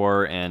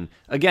score? And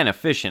again,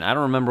 efficient. I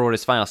don't remember what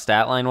his final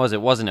stat line was.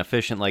 It wasn't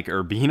efficient like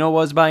Urbino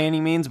was by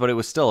any means, but it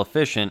was still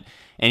efficient.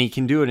 And he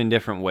can do it in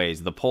different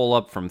ways. The pull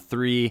up from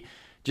three,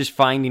 just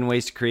finding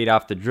ways to create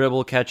off the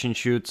dribble, catch and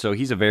shoot. So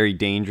he's a very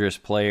dangerous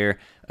player.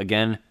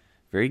 Again,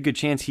 very good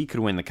chance he could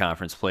win the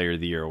Conference Player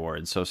of the Year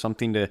award. So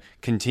something to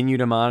continue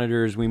to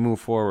monitor as we move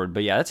forward.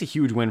 But yeah, that's a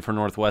huge win for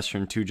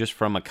Northwestern too, just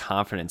from a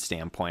confidence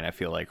standpoint, I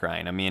feel like,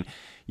 Ryan. I mean,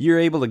 you're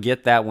able to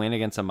get that win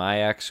against a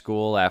MIAC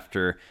school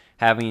after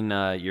having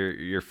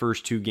your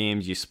first two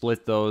games. You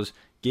split those.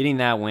 Getting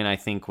that win, I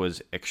think,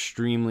 was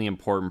extremely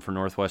important for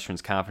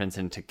Northwestern's confidence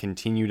and to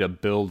continue to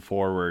build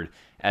forward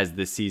as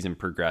the season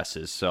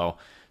progresses. So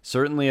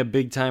certainly a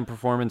big-time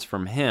performance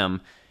from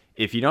him.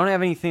 If you don't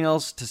have anything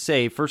else to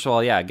say, first of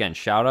all, yeah, again,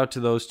 shout out to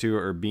those two,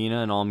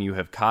 Urbina and Alm. You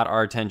have caught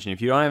our attention.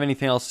 If you don't have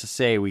anything else to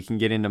say, we can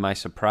get into my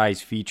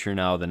surprise feature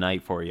now of the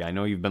night for you. I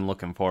know you've been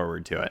looking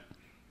forward to it.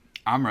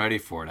 I'm ready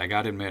for it. I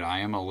got to admit, I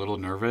am a little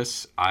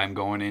nervous. I'm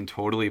going in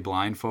totally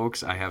blind,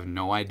 folks. I have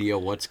no idea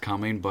what's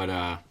coming, but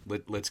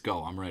let's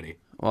go. I'm ready.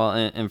 Well,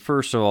 and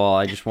first of all,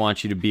 I just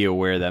want you to be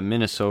aware that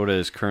Minnesota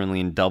is currently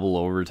in double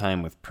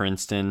overtime with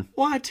Princeton.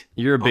 What?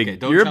 You're a big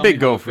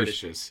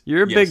Gophers.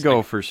 You're a big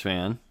Gophers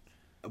fan.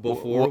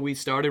 Before we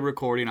started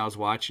recording, I was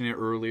watching it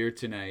earlier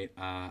tonight.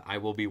 I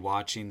will be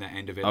watching the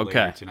end of it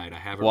later tonight. I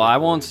haven't. Well, I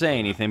won't say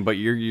anything, but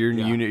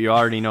you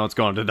already know it's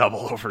going to double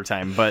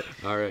overtime. But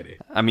already.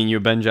 I mean, you a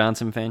Ben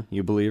Johnson fan?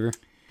 You a believer?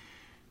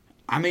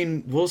 I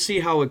mean, we'll see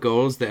how it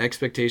goes. The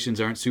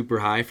expectations aren't super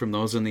high from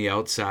those on the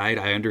outside.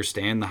 I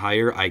understand the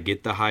hire. I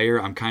get the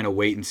hire. I'm kind of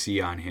wait and see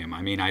on him.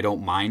 I mean, I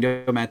don't mind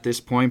him at this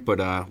point,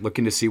 but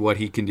looking to see what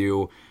he can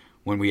do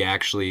when we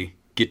actually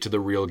get to the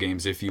real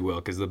games, if you will,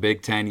 because the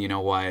Big Ten, you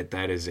know what,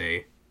 that is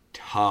a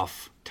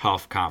tough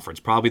conference,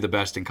 probably the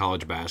best in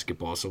college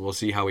basketball. So we'll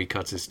see how he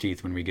cuts his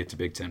teeth when we get to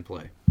Big Ten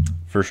play.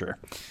 For sure.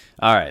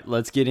 All right,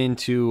 let's get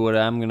into what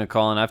I'm going to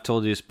call, and I've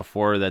told you this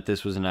before that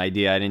this was an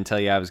idea. I didn't tell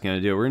you I was going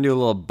to do it. We're going to do a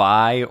little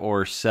buy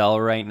or sell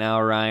right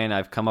now, Ryan.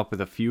 I've come up with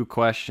a few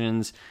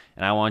questions,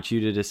 and I want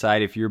you to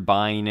decide if you're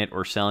buying it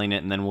or selling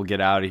it, and then we'll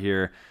get out of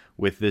here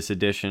with this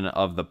edition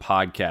of the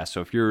podcast. So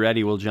if you're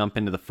ready, we'll jump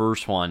into the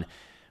first one.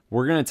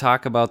 We're going to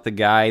talk about the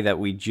guy that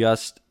we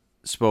just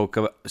spoke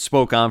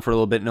on for a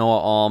little bit, Noah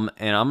Alm,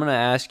 and I'm going to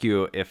ask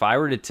you, if I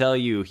were to tell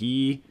you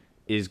he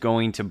is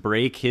going to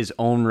break his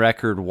own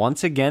record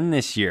once again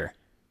this year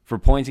for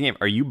points a game,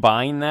 are you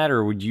buying that,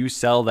 or would you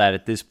sell that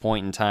at this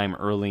point in time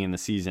early in the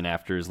season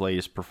after his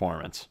latest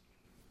performance?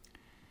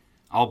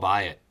 I'll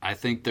buy it. I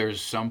think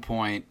there's some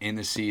point in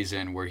the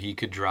season where he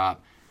could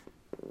drop,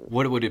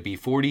 what would it be,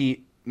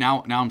 40?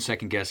 Now I'm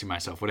second-guessing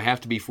myself. Would it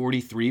have to be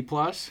 43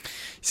 plus?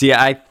 See,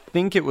 I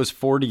think it was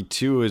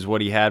 42 is what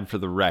he had for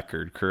the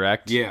record,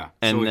 correct? Yeah,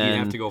 and so then, he'd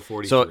have to go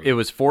 43. So it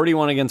was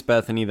 41 against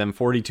Bethany, then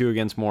 42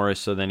 against Morris,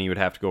 so then he would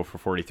have to go for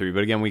 43.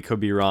 But again, we could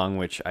be wrong,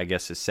 which I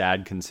guess is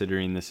sad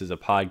considering this is a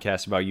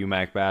podcast about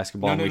UMAC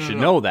basketball, and we should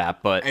know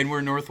that. But and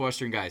we're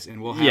Northwestern guys,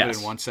 and we'll have it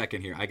in 1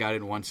 second here. I got it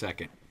in 1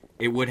 second.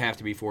 It would have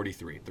to be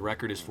 43. The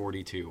record is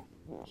 42.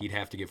 He'd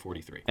have to get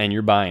 43. And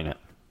you're buying it.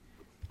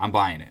 I'm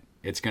buying it.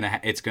 It's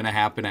gonna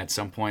happen at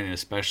some point, and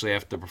especially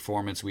after the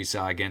performance we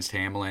saw against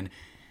Hamlin.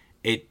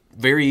 It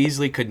very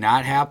easily could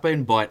not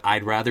happen, but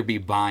I'd rather be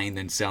buying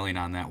than selling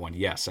on that one.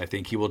 Yes, I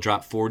think he will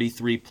drop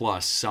 43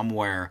 plus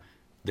somewhere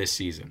this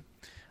season.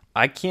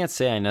 I can't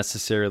say I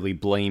necessarily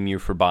blame you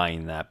for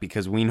buying that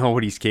because we know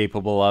what he's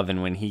capable of,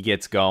 and when he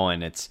gets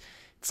going, it's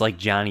like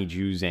Johnny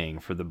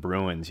Juzang for the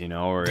Bruins,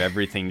 or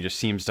everything just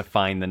seems to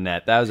find the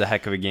net. That was a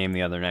heck of a game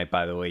the other night,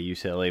 by the way,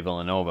 UCLA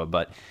Villanova.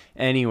 But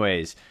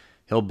anyways,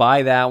 he'll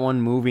buy that one.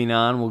 Moving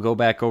on, we'll go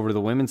back over to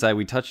the women's side.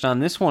 We touched on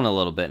this one a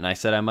little bit, and I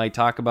said I might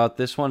talk about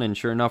this one, and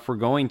sure enough, we're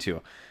going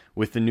to.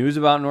 With the news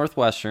about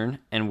Northwestern,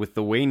 and with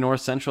the way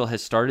North Central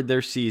has started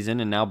their season,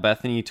 and now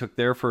Bethany took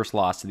their first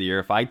loss of the year,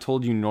 if I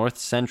told you North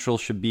Central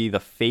should be the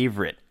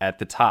favorite at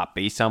the top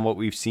based on what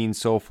we've seen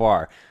so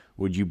far,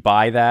 would you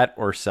buy that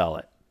or sell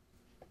it?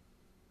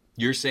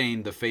 You're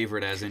saying the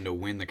favorite as in to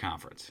win the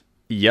conference?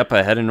 Yep,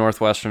 ahead of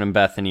Northwestern and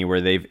Bethany,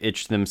 where they've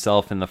itched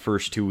themselves in the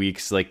first 2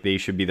 weeks like they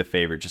should be the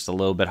favorite, just a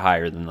little bit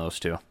higher than those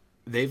two.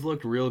 They've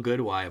looked real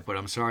good, Wyatt, but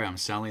I'm sorry, I'm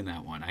selling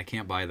that one. I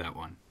can't buy that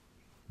one.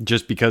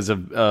 Just because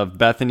of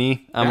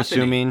Bethany, I'm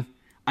assuming?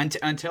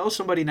 Until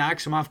somebody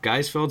knocks them off.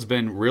 Geisfeld's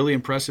been really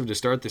impressive to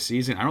start the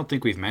season. I don't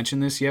think we've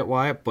mentioned this yet,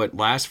 Wyatt, but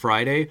last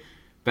Friday,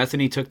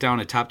 Bethany took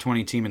down a top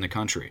 20 team in the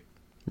country.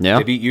 Yeah.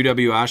 They beat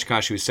UW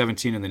Oshkosh, who was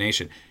 17 in the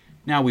nation.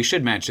 Now, we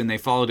should mention they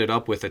followed it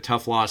up with a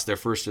tough loss, their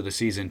first of the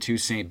season, to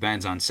St.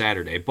 Ben's on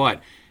Saturday. But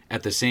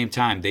at the same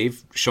time,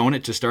 they've shown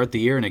it to start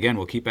the year. And again,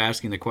 we'll keep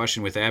asking the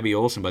question with Abby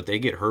Olson, but they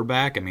get her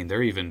back. I mean,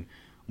 they're even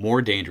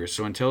more dangerous.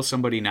 So until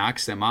somebody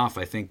knocks them off,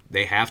 I think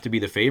they have to be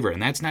the favorite.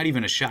 And that's not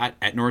even a shot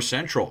at North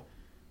Central.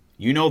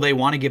 You know they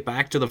want to get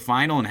back to the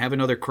final and have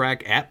another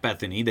crack at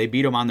Bethany. They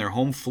beat them on their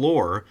home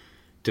floor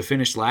to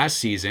finish last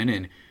season.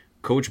 And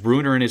Coach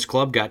Bruner and his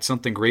club got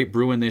something great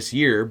brewing this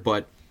year,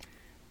 but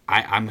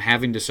I'm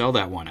having to sell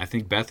that one. I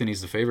think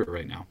Bethany's the favorite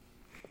right now.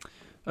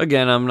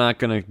 Again, I'm not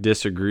going to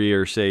disagree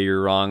or say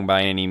you're wrong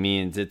by any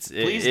means.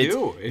 Please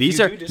do.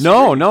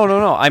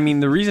 No. I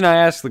mean, the reason I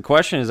ask the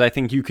question is I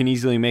think you can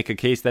easily make a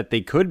case that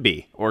they could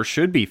be or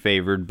should be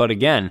favored. But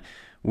again,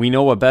 we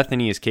know what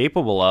Bethany is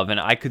capable of, and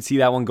I could see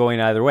that one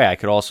going either way. I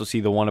could also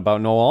see the one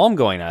about Noah Alm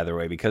going either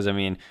way because, I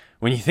mean,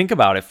 when you think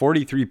about it,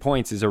 43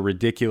 points is a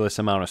ridiculous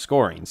amount of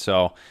scoring.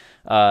 So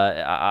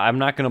I'm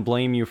not going to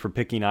blame you for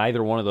picking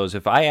either one of those.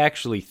 If I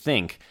actually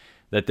think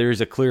that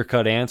there's a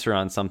clear-cut answer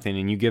on something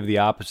and you give the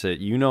opposite,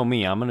 you know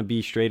me, I'm going to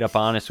be straight up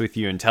honest with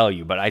you and tell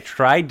you. But I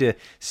tried to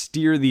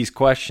steer these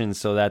questions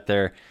so that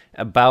they're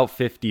about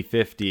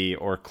 50-50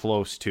 or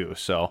close to.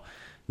 So,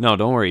 no,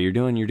 don't worry. You're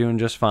doing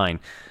just fine.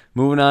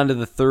 Moving on to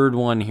the third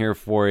one here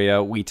for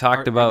you. We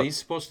talked about... Are these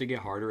supposed to get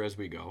harder as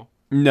we go?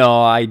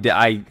 No, I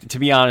to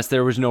be honest,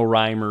 there was no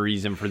rhyme or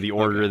reason for the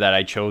order that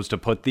I chose to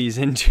put these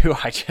into.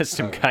 I just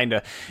am kind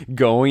of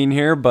going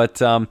here,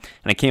 but and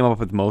I came up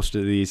with most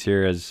of these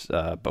here as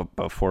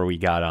before we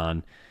got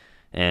on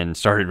and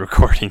started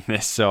recording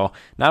this, so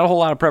not a whole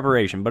lot of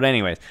preparation. But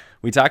anyways,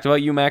 we talked about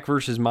UMAC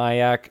versus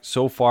MIAC.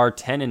 So far,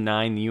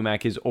 10-9. The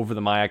UMAC is over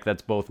the MIAC.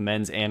 That's both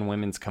men's and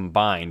women's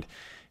combined.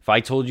 If I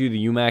told you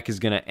the UMAC is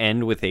going to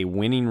end with a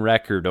winning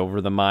record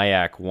over the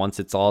MIAC once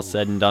it's all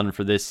said and done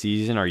for this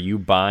season, are you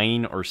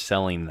buying or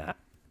selling that?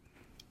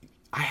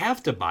 I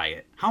have to buy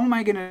it. How am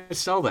I going to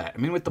sell that?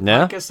 I mean, with the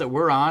podcast that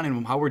we're on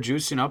and how we're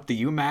juicing up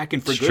the UMAC,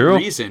 and for good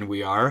reason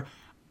we are,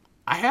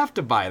 I have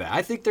to buy that.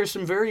 I think there's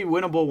some very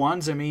winnable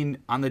ones. I mean,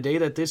 on the day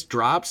that this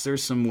drops,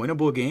 there's some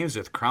winnable games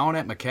with Crown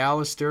at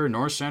McAllister,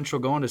 North Central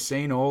going to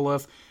St.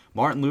 Olaf,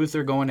 Martin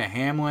Luther going to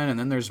Hamlin, and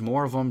then there's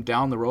more of them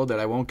down the road that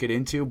I won't get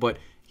into, but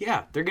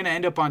yeah, they're going to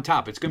end up on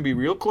top. It's going to be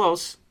real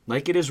close,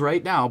 like it is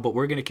right now, but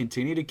we're going to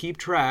continue to keep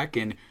track.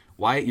 And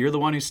Wyatt, you're the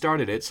one who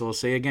started it, so I'll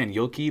say again,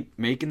 you'll keep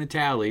making the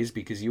tallies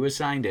because you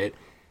assigned it,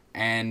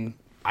 and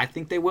I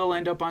think they will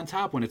end up on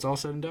top when it's all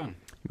said and done.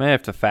 You might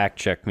have to fact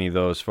check me,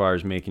 though, as far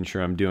as making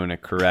sure I'm doing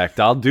it correct.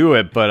 I'll do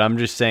it, but I'm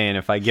just saying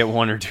if I get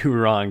one or two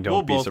wrong,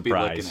 don't be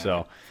surprised.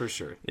 For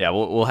sure. Yeah,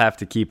 we'll have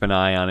to keep an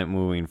eye on it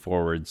moving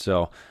forward.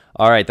 So,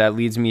 all right, that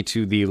leads me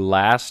to the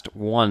last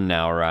one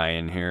now,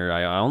 Ryan, here.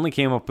 I only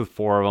came up with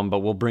 4 of them, but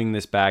we'll bring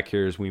this back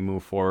here as we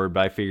move forward.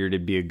 But I figured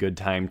it'd be a good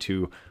time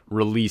to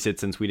release it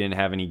since we didn't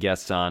have any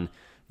guests on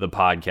the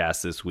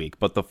podcast this week.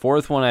 But the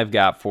 4th one I've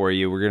got for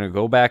you, we're going to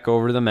go back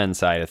over to the men's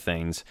side of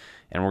things,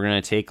 and we're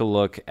going to take a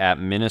look at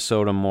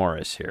Minnesota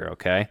Morris here,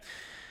 okay?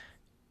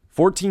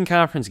 14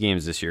 conference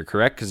games this year,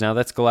 correct? Because now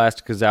that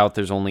Scholastica's out,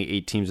 there's only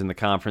 8 teams in the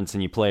conference,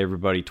 and you play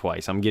everybody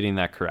twice. I'm getting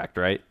that correct,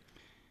 right?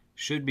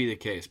 Should be the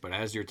case, but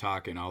as you're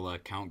talking, I'll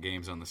count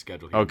games on the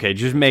schedule here. Okay,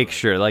 just make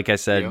sure. Like I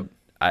said,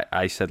 yep.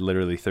 I said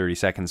literally 30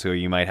 seconds ago,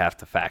 you might have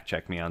to fact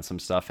check me on some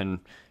stuff,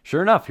 and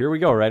sure enough, here we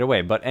go right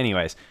away. But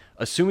anyways,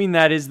 assuming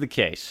that is the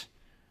case,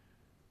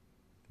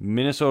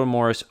 Minnesota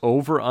Morris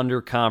over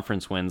under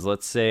conference wins.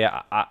 Let's say,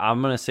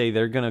 I'm going to say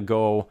they're going to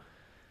go,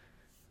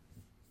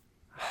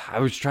 I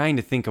was trying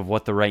to think of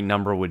what the right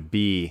number would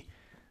be.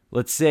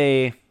 Let's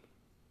say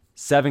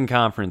 7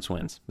 conference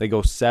wins. They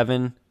go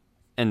 7,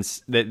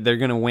 and they're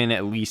going to win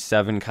at least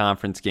 7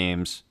 conference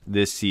games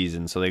this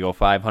season. So they go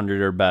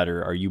 500 or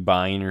better. Are you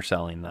buying or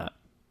selling that?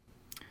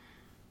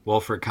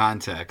 Well, for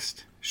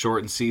context,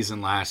 shortened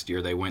season last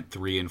year, they went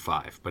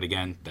 3-5. But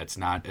again, that's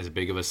not as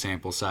big of a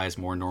sample size,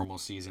 more normal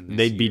season this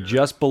They'd be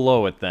just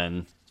below it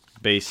then,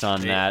 based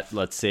on that.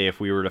 Let's say if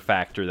we were to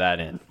factor that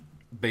in.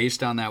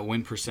 Based on that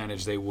win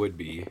percentage, they would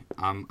be.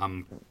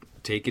 I'm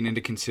taking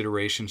into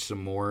consideration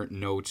some more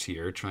notes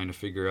here, trying to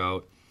figure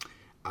out.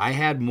 I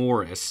had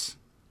Morris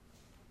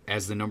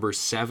as the number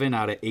 7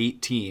 out of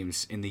 8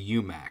 teams in the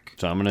UMAC.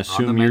 So I'm going to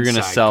assume you're going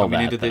to sell coming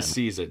that into then. This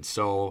season.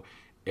 So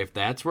if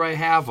that's where I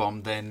have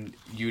them, then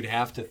you'd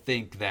have to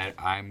think that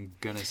I'm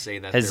going to say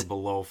that they're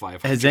below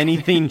 500. Has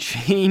anything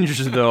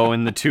changed, though,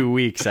 in the 2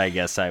 weeks, I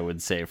guess I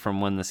would say,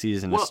 from when the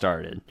season has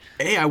started?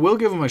 Hey, I will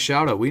give them a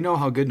shout-out. We know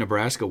how good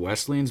Nebraska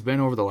Wesleyan's been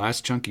over the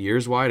last chunk of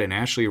years, wide, a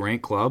nationally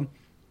ranked club.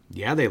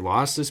 Yeah, they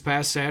lost this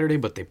past Saturday,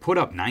 but they put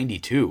up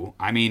 92.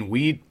 I mean,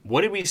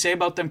 what did we say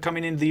about them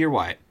coming into the year,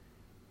 Wyatt?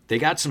 They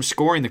got some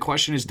scoring. The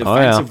question is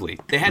defensively.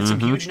 They had some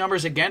huge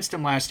numbers against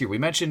them last year. We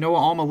mentioned Noah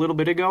Alm a little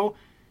bit ago.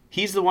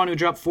 He's the one who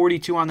dropped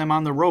 42 on them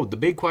on the road. The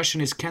big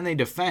question is, can they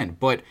defend?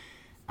 But,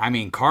 I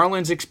mean,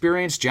 Carlin's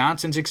experience,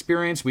 Johnson's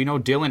experience. We know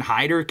Dylan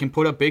Hyder can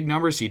put up big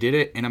numbers. He did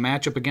it in a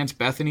matchup against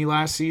Bethany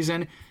last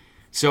season.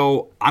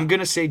 So I'm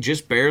going to say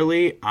just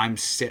barely.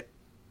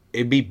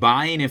 It'd be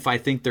buying if I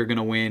think they're going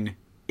to win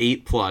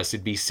 8+.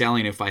 It'd be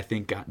selling if I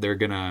think they're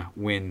going to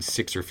win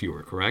 6 or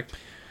fewer, correct?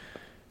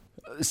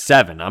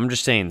 7. I'm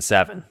just saying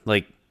 7.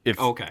 Like, if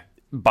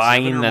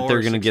buying that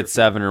they're going to get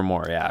 7 or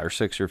more, or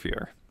 6 or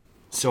fewer.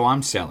 So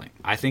I'm selling.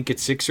 I think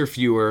it's 6 or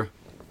fewer.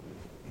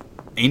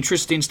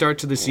 Interesting start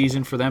to the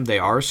season for them. They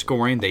are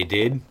scoring. They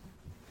did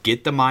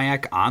get the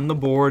MIAC on the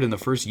board in the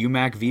first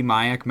UMAC v.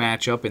 MIAC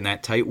matchup in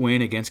that tight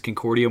win against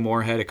Concordia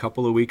Moorhead a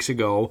couple of weeks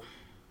ago.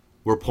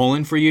 We're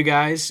pulling for you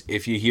guys.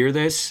 If you hear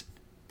this,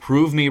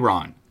 Prove me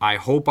wrong. I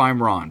hope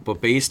I'm wrong. But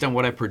based on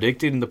what I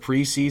predicted in the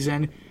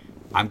preseason,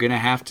 I'm going to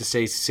have to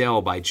say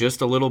sell by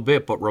just a little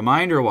bit. But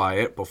reminder,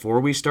 Wyatt,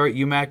 before we start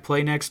UMAC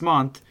play next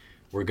month,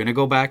 we're going to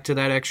go back to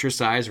that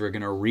exercise. We're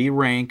going to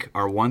re-rank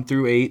our 1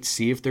 through 8,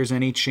 see if there's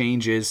any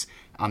changes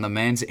on the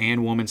men's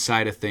and women's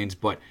side of things.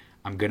 But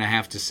I'm going to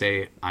have to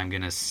say I'm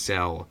going to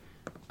sell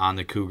on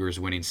the Cougars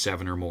winning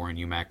 7 or more in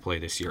UMAC play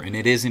this year. And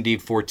it is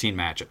indeed 14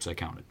 matchups, I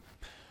counted.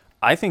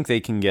 I think they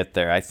can get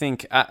there. I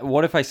think,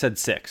 what if I said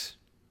 6?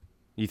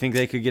 You think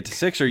they could get to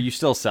 6, or are you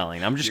still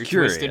selling? I'm just You're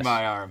curious. twisting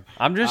my arm.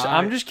 I'm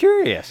just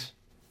curious.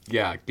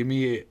 Yeah, give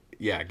me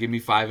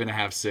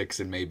 5.5, 6,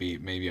 and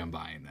maybe I'm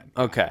buying then.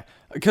 Okay,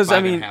 because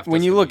I mean,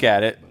 when you look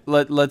at it,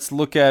 let's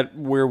look at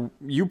where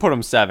you put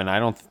them 7. I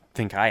don't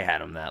think I had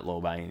them that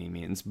low by any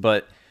means,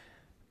 but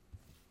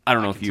I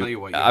don't know if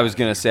you. I was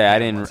gonna say I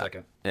didn't. 1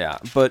 second. Yeah,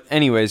 but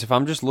anyways, if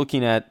I'm just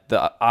looking at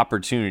the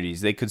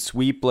opportunities, they could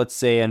sweep, let's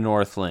say, a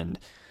Northland.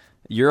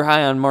 You're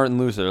high on Martin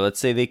Luther. Let's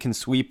say they can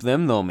sweep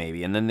them, though,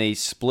 maybe. And then they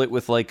split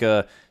with like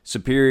a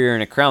Superior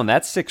and a Crown.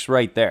 That's 6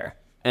 right there.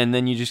 And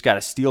then you just got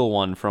to steal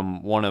one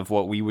from one of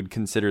what we would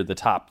consider the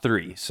top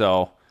 3.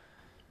 So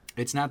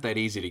it's not that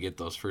easy to get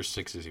those first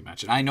 6s you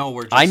mentioned. I know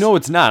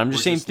it's not. I'm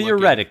just saying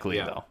theoretically,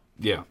 though.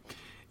 Yeah.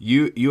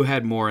 You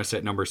had Morris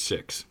at number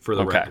 6 for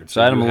the record. So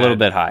I had him a little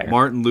bit higher.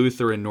 Martin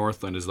Luther and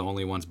Northland is the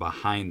only ones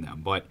behind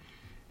them. But,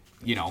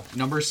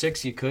 number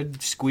 6, you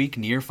could squeak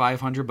near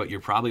 500, but you're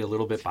probably a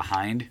little bit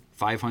behind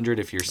 500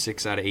 if you're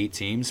 6 out of 8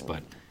 teams.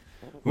 But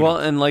well,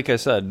 and like I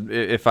said,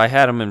 if I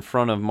had them in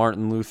front of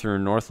Martin Luther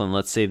and Northland,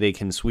 let's say they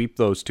can sweep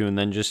those 2 and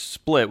then just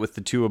split with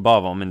the 2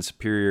 above them in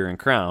Superior and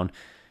Crown,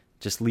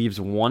 just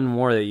leaves one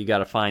more that you got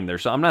to find there.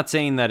 So I'm not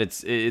saying that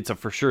it's a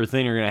for sure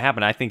thing or going to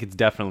happen. I think it's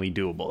definitely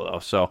doable, though.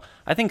 So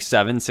I think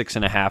 7,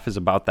 6.5 is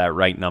about that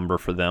right number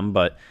for them,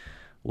 but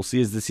we'll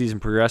see as the season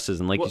progresses.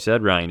 And like you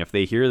said, Ryan, if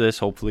they hear this,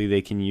 hopefully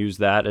they can use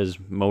that as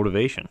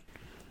motivation.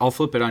 I'll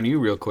flip it on you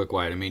real quick,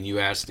 Wyatt. I mean, you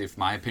asked if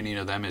my opinion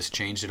of them has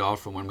changed at all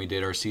from when we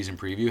did our season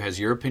preview. Has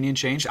your opinion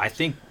changed? I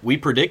think we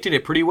predicted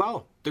it pretty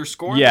well. They're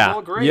scoring the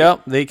ball great.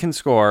 Yep, they can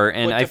score,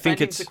 and I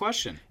think it's the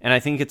question. And I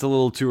think it's a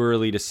little too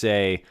early to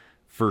say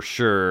for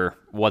sure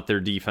what their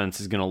defense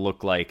is going to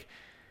look like.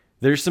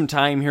 There's some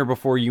time here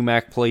before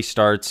UMAC play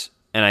starts,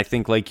 and I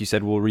think, like you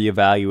said, we'll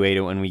reevaluate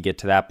it when we get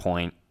to that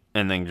point,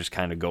 and then just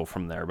kind of go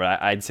from there.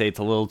 But I'd say it's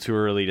a little too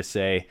early to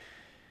say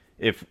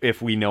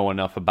if we know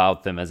enough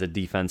about them as a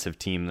defensive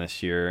team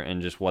this year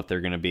and just what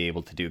they're going to be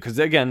able to do. Because,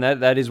 again,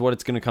 that is what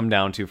it's going to come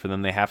down to for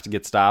them. They have to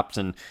get stops,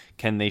 and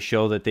can they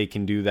show that they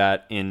can do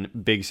that in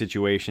big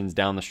situations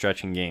down the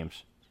stretch in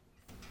games?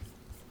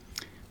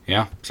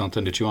 Yeah,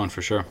 something to chew on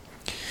for sure.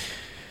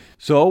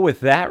 So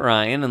with that,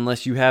 Ryan,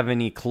 unless you have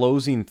any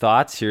closing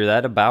thoughts here,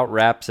 that about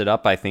wraps it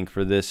up, I think,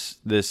 for this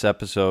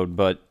episode.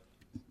 But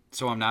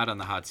so I'm not on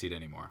the hot seat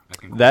anymore. I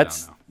can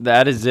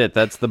that is it.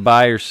 That's the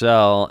buy or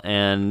sell.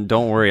 And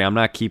don't worry, I'm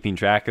not keeping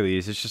track of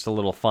these. It's just a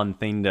little fun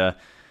thing to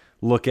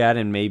look at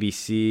and maybe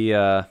see,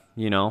 what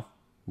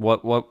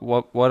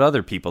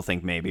other people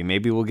think.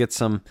 Maybe we'll get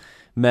some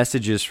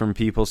messages from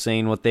people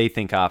saying what they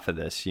think off of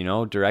this.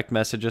 Direct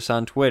message us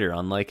on Twitter,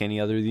 unlike any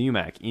other the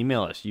UMAC.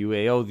 Email us,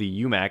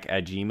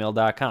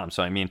 uaotheumac@gmail.com.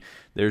 So, I mean,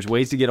 there's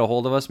ways to get a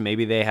hold of us.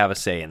 Maybe they have a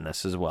say in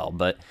this as well.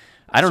 But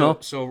I don't know.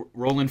 So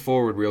rolling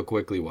forward real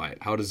quickly, Wyatt,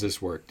 how does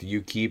this work? Do you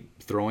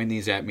keep throwing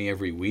these at me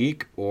every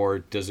week, or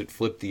does it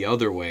flip the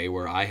other way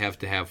where I have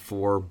to have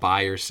 4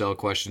 buy or sell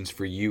questions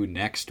for you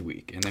next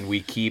week, and then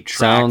we keep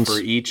track for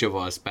each of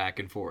us back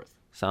and forth?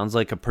 Sounds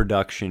like a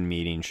production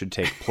meeting should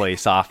take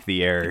place off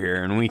the air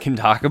here, and we can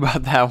talk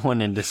about that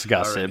one and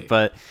discuss it.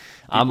 But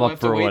I'm up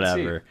for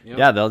whatever. Yep.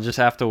 Yeah, they'll just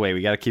have to wait.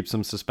 We got to keep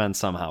some suspense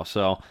somehow.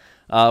 So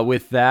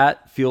with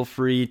that, feel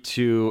free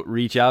to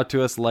reach out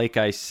to us. Like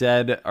I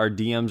said, our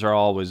DMs are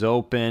always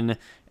open,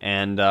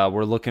 and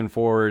we're looking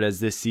forward as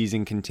this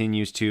season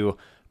continues to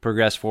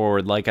progress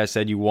forward. Like I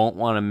said, you won't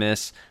want to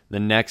miss the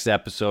next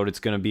episode. It's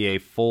going to be a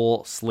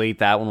full slate.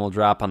 That one will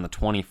drop on the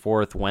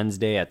 24th,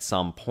 Wednesday at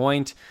some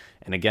point.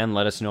 And again,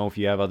 let us know if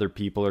you have other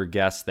people or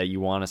guests that you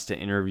want us to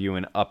interview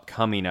in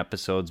upcoming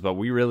episodes. But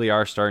we really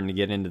are starting to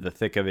get into the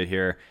thick of it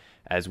here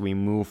as we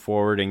move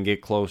forward and get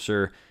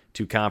closer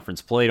to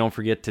conference play. Don't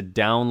forget to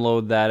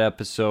download that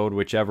episode,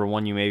 whichever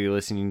one you may be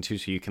listening to,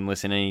 so you can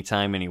listen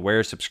anytime,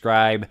 anywhere.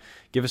 Subscribe,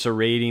 give us a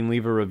rating,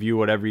 leave a review,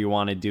 whatever you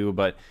want to do.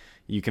 But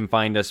you can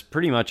find us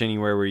pretty much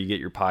anywhere where you get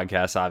your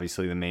podcasts.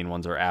 Obviously, the main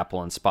ones are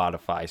Apple and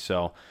Spotify.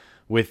 So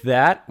with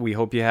that, we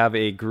hope you have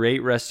a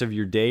great rest of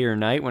your day or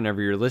night whenever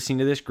you're listening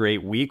to this.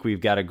 Great week. We've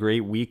got a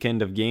great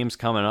weekend of games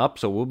coming up,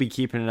 so we'll be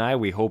keeping an eye.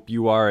 We hope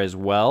you are as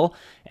well,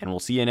 and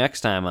we'll see you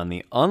next time on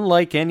the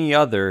Unlike Any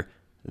Other,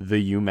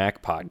 the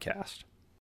UMAC podcast.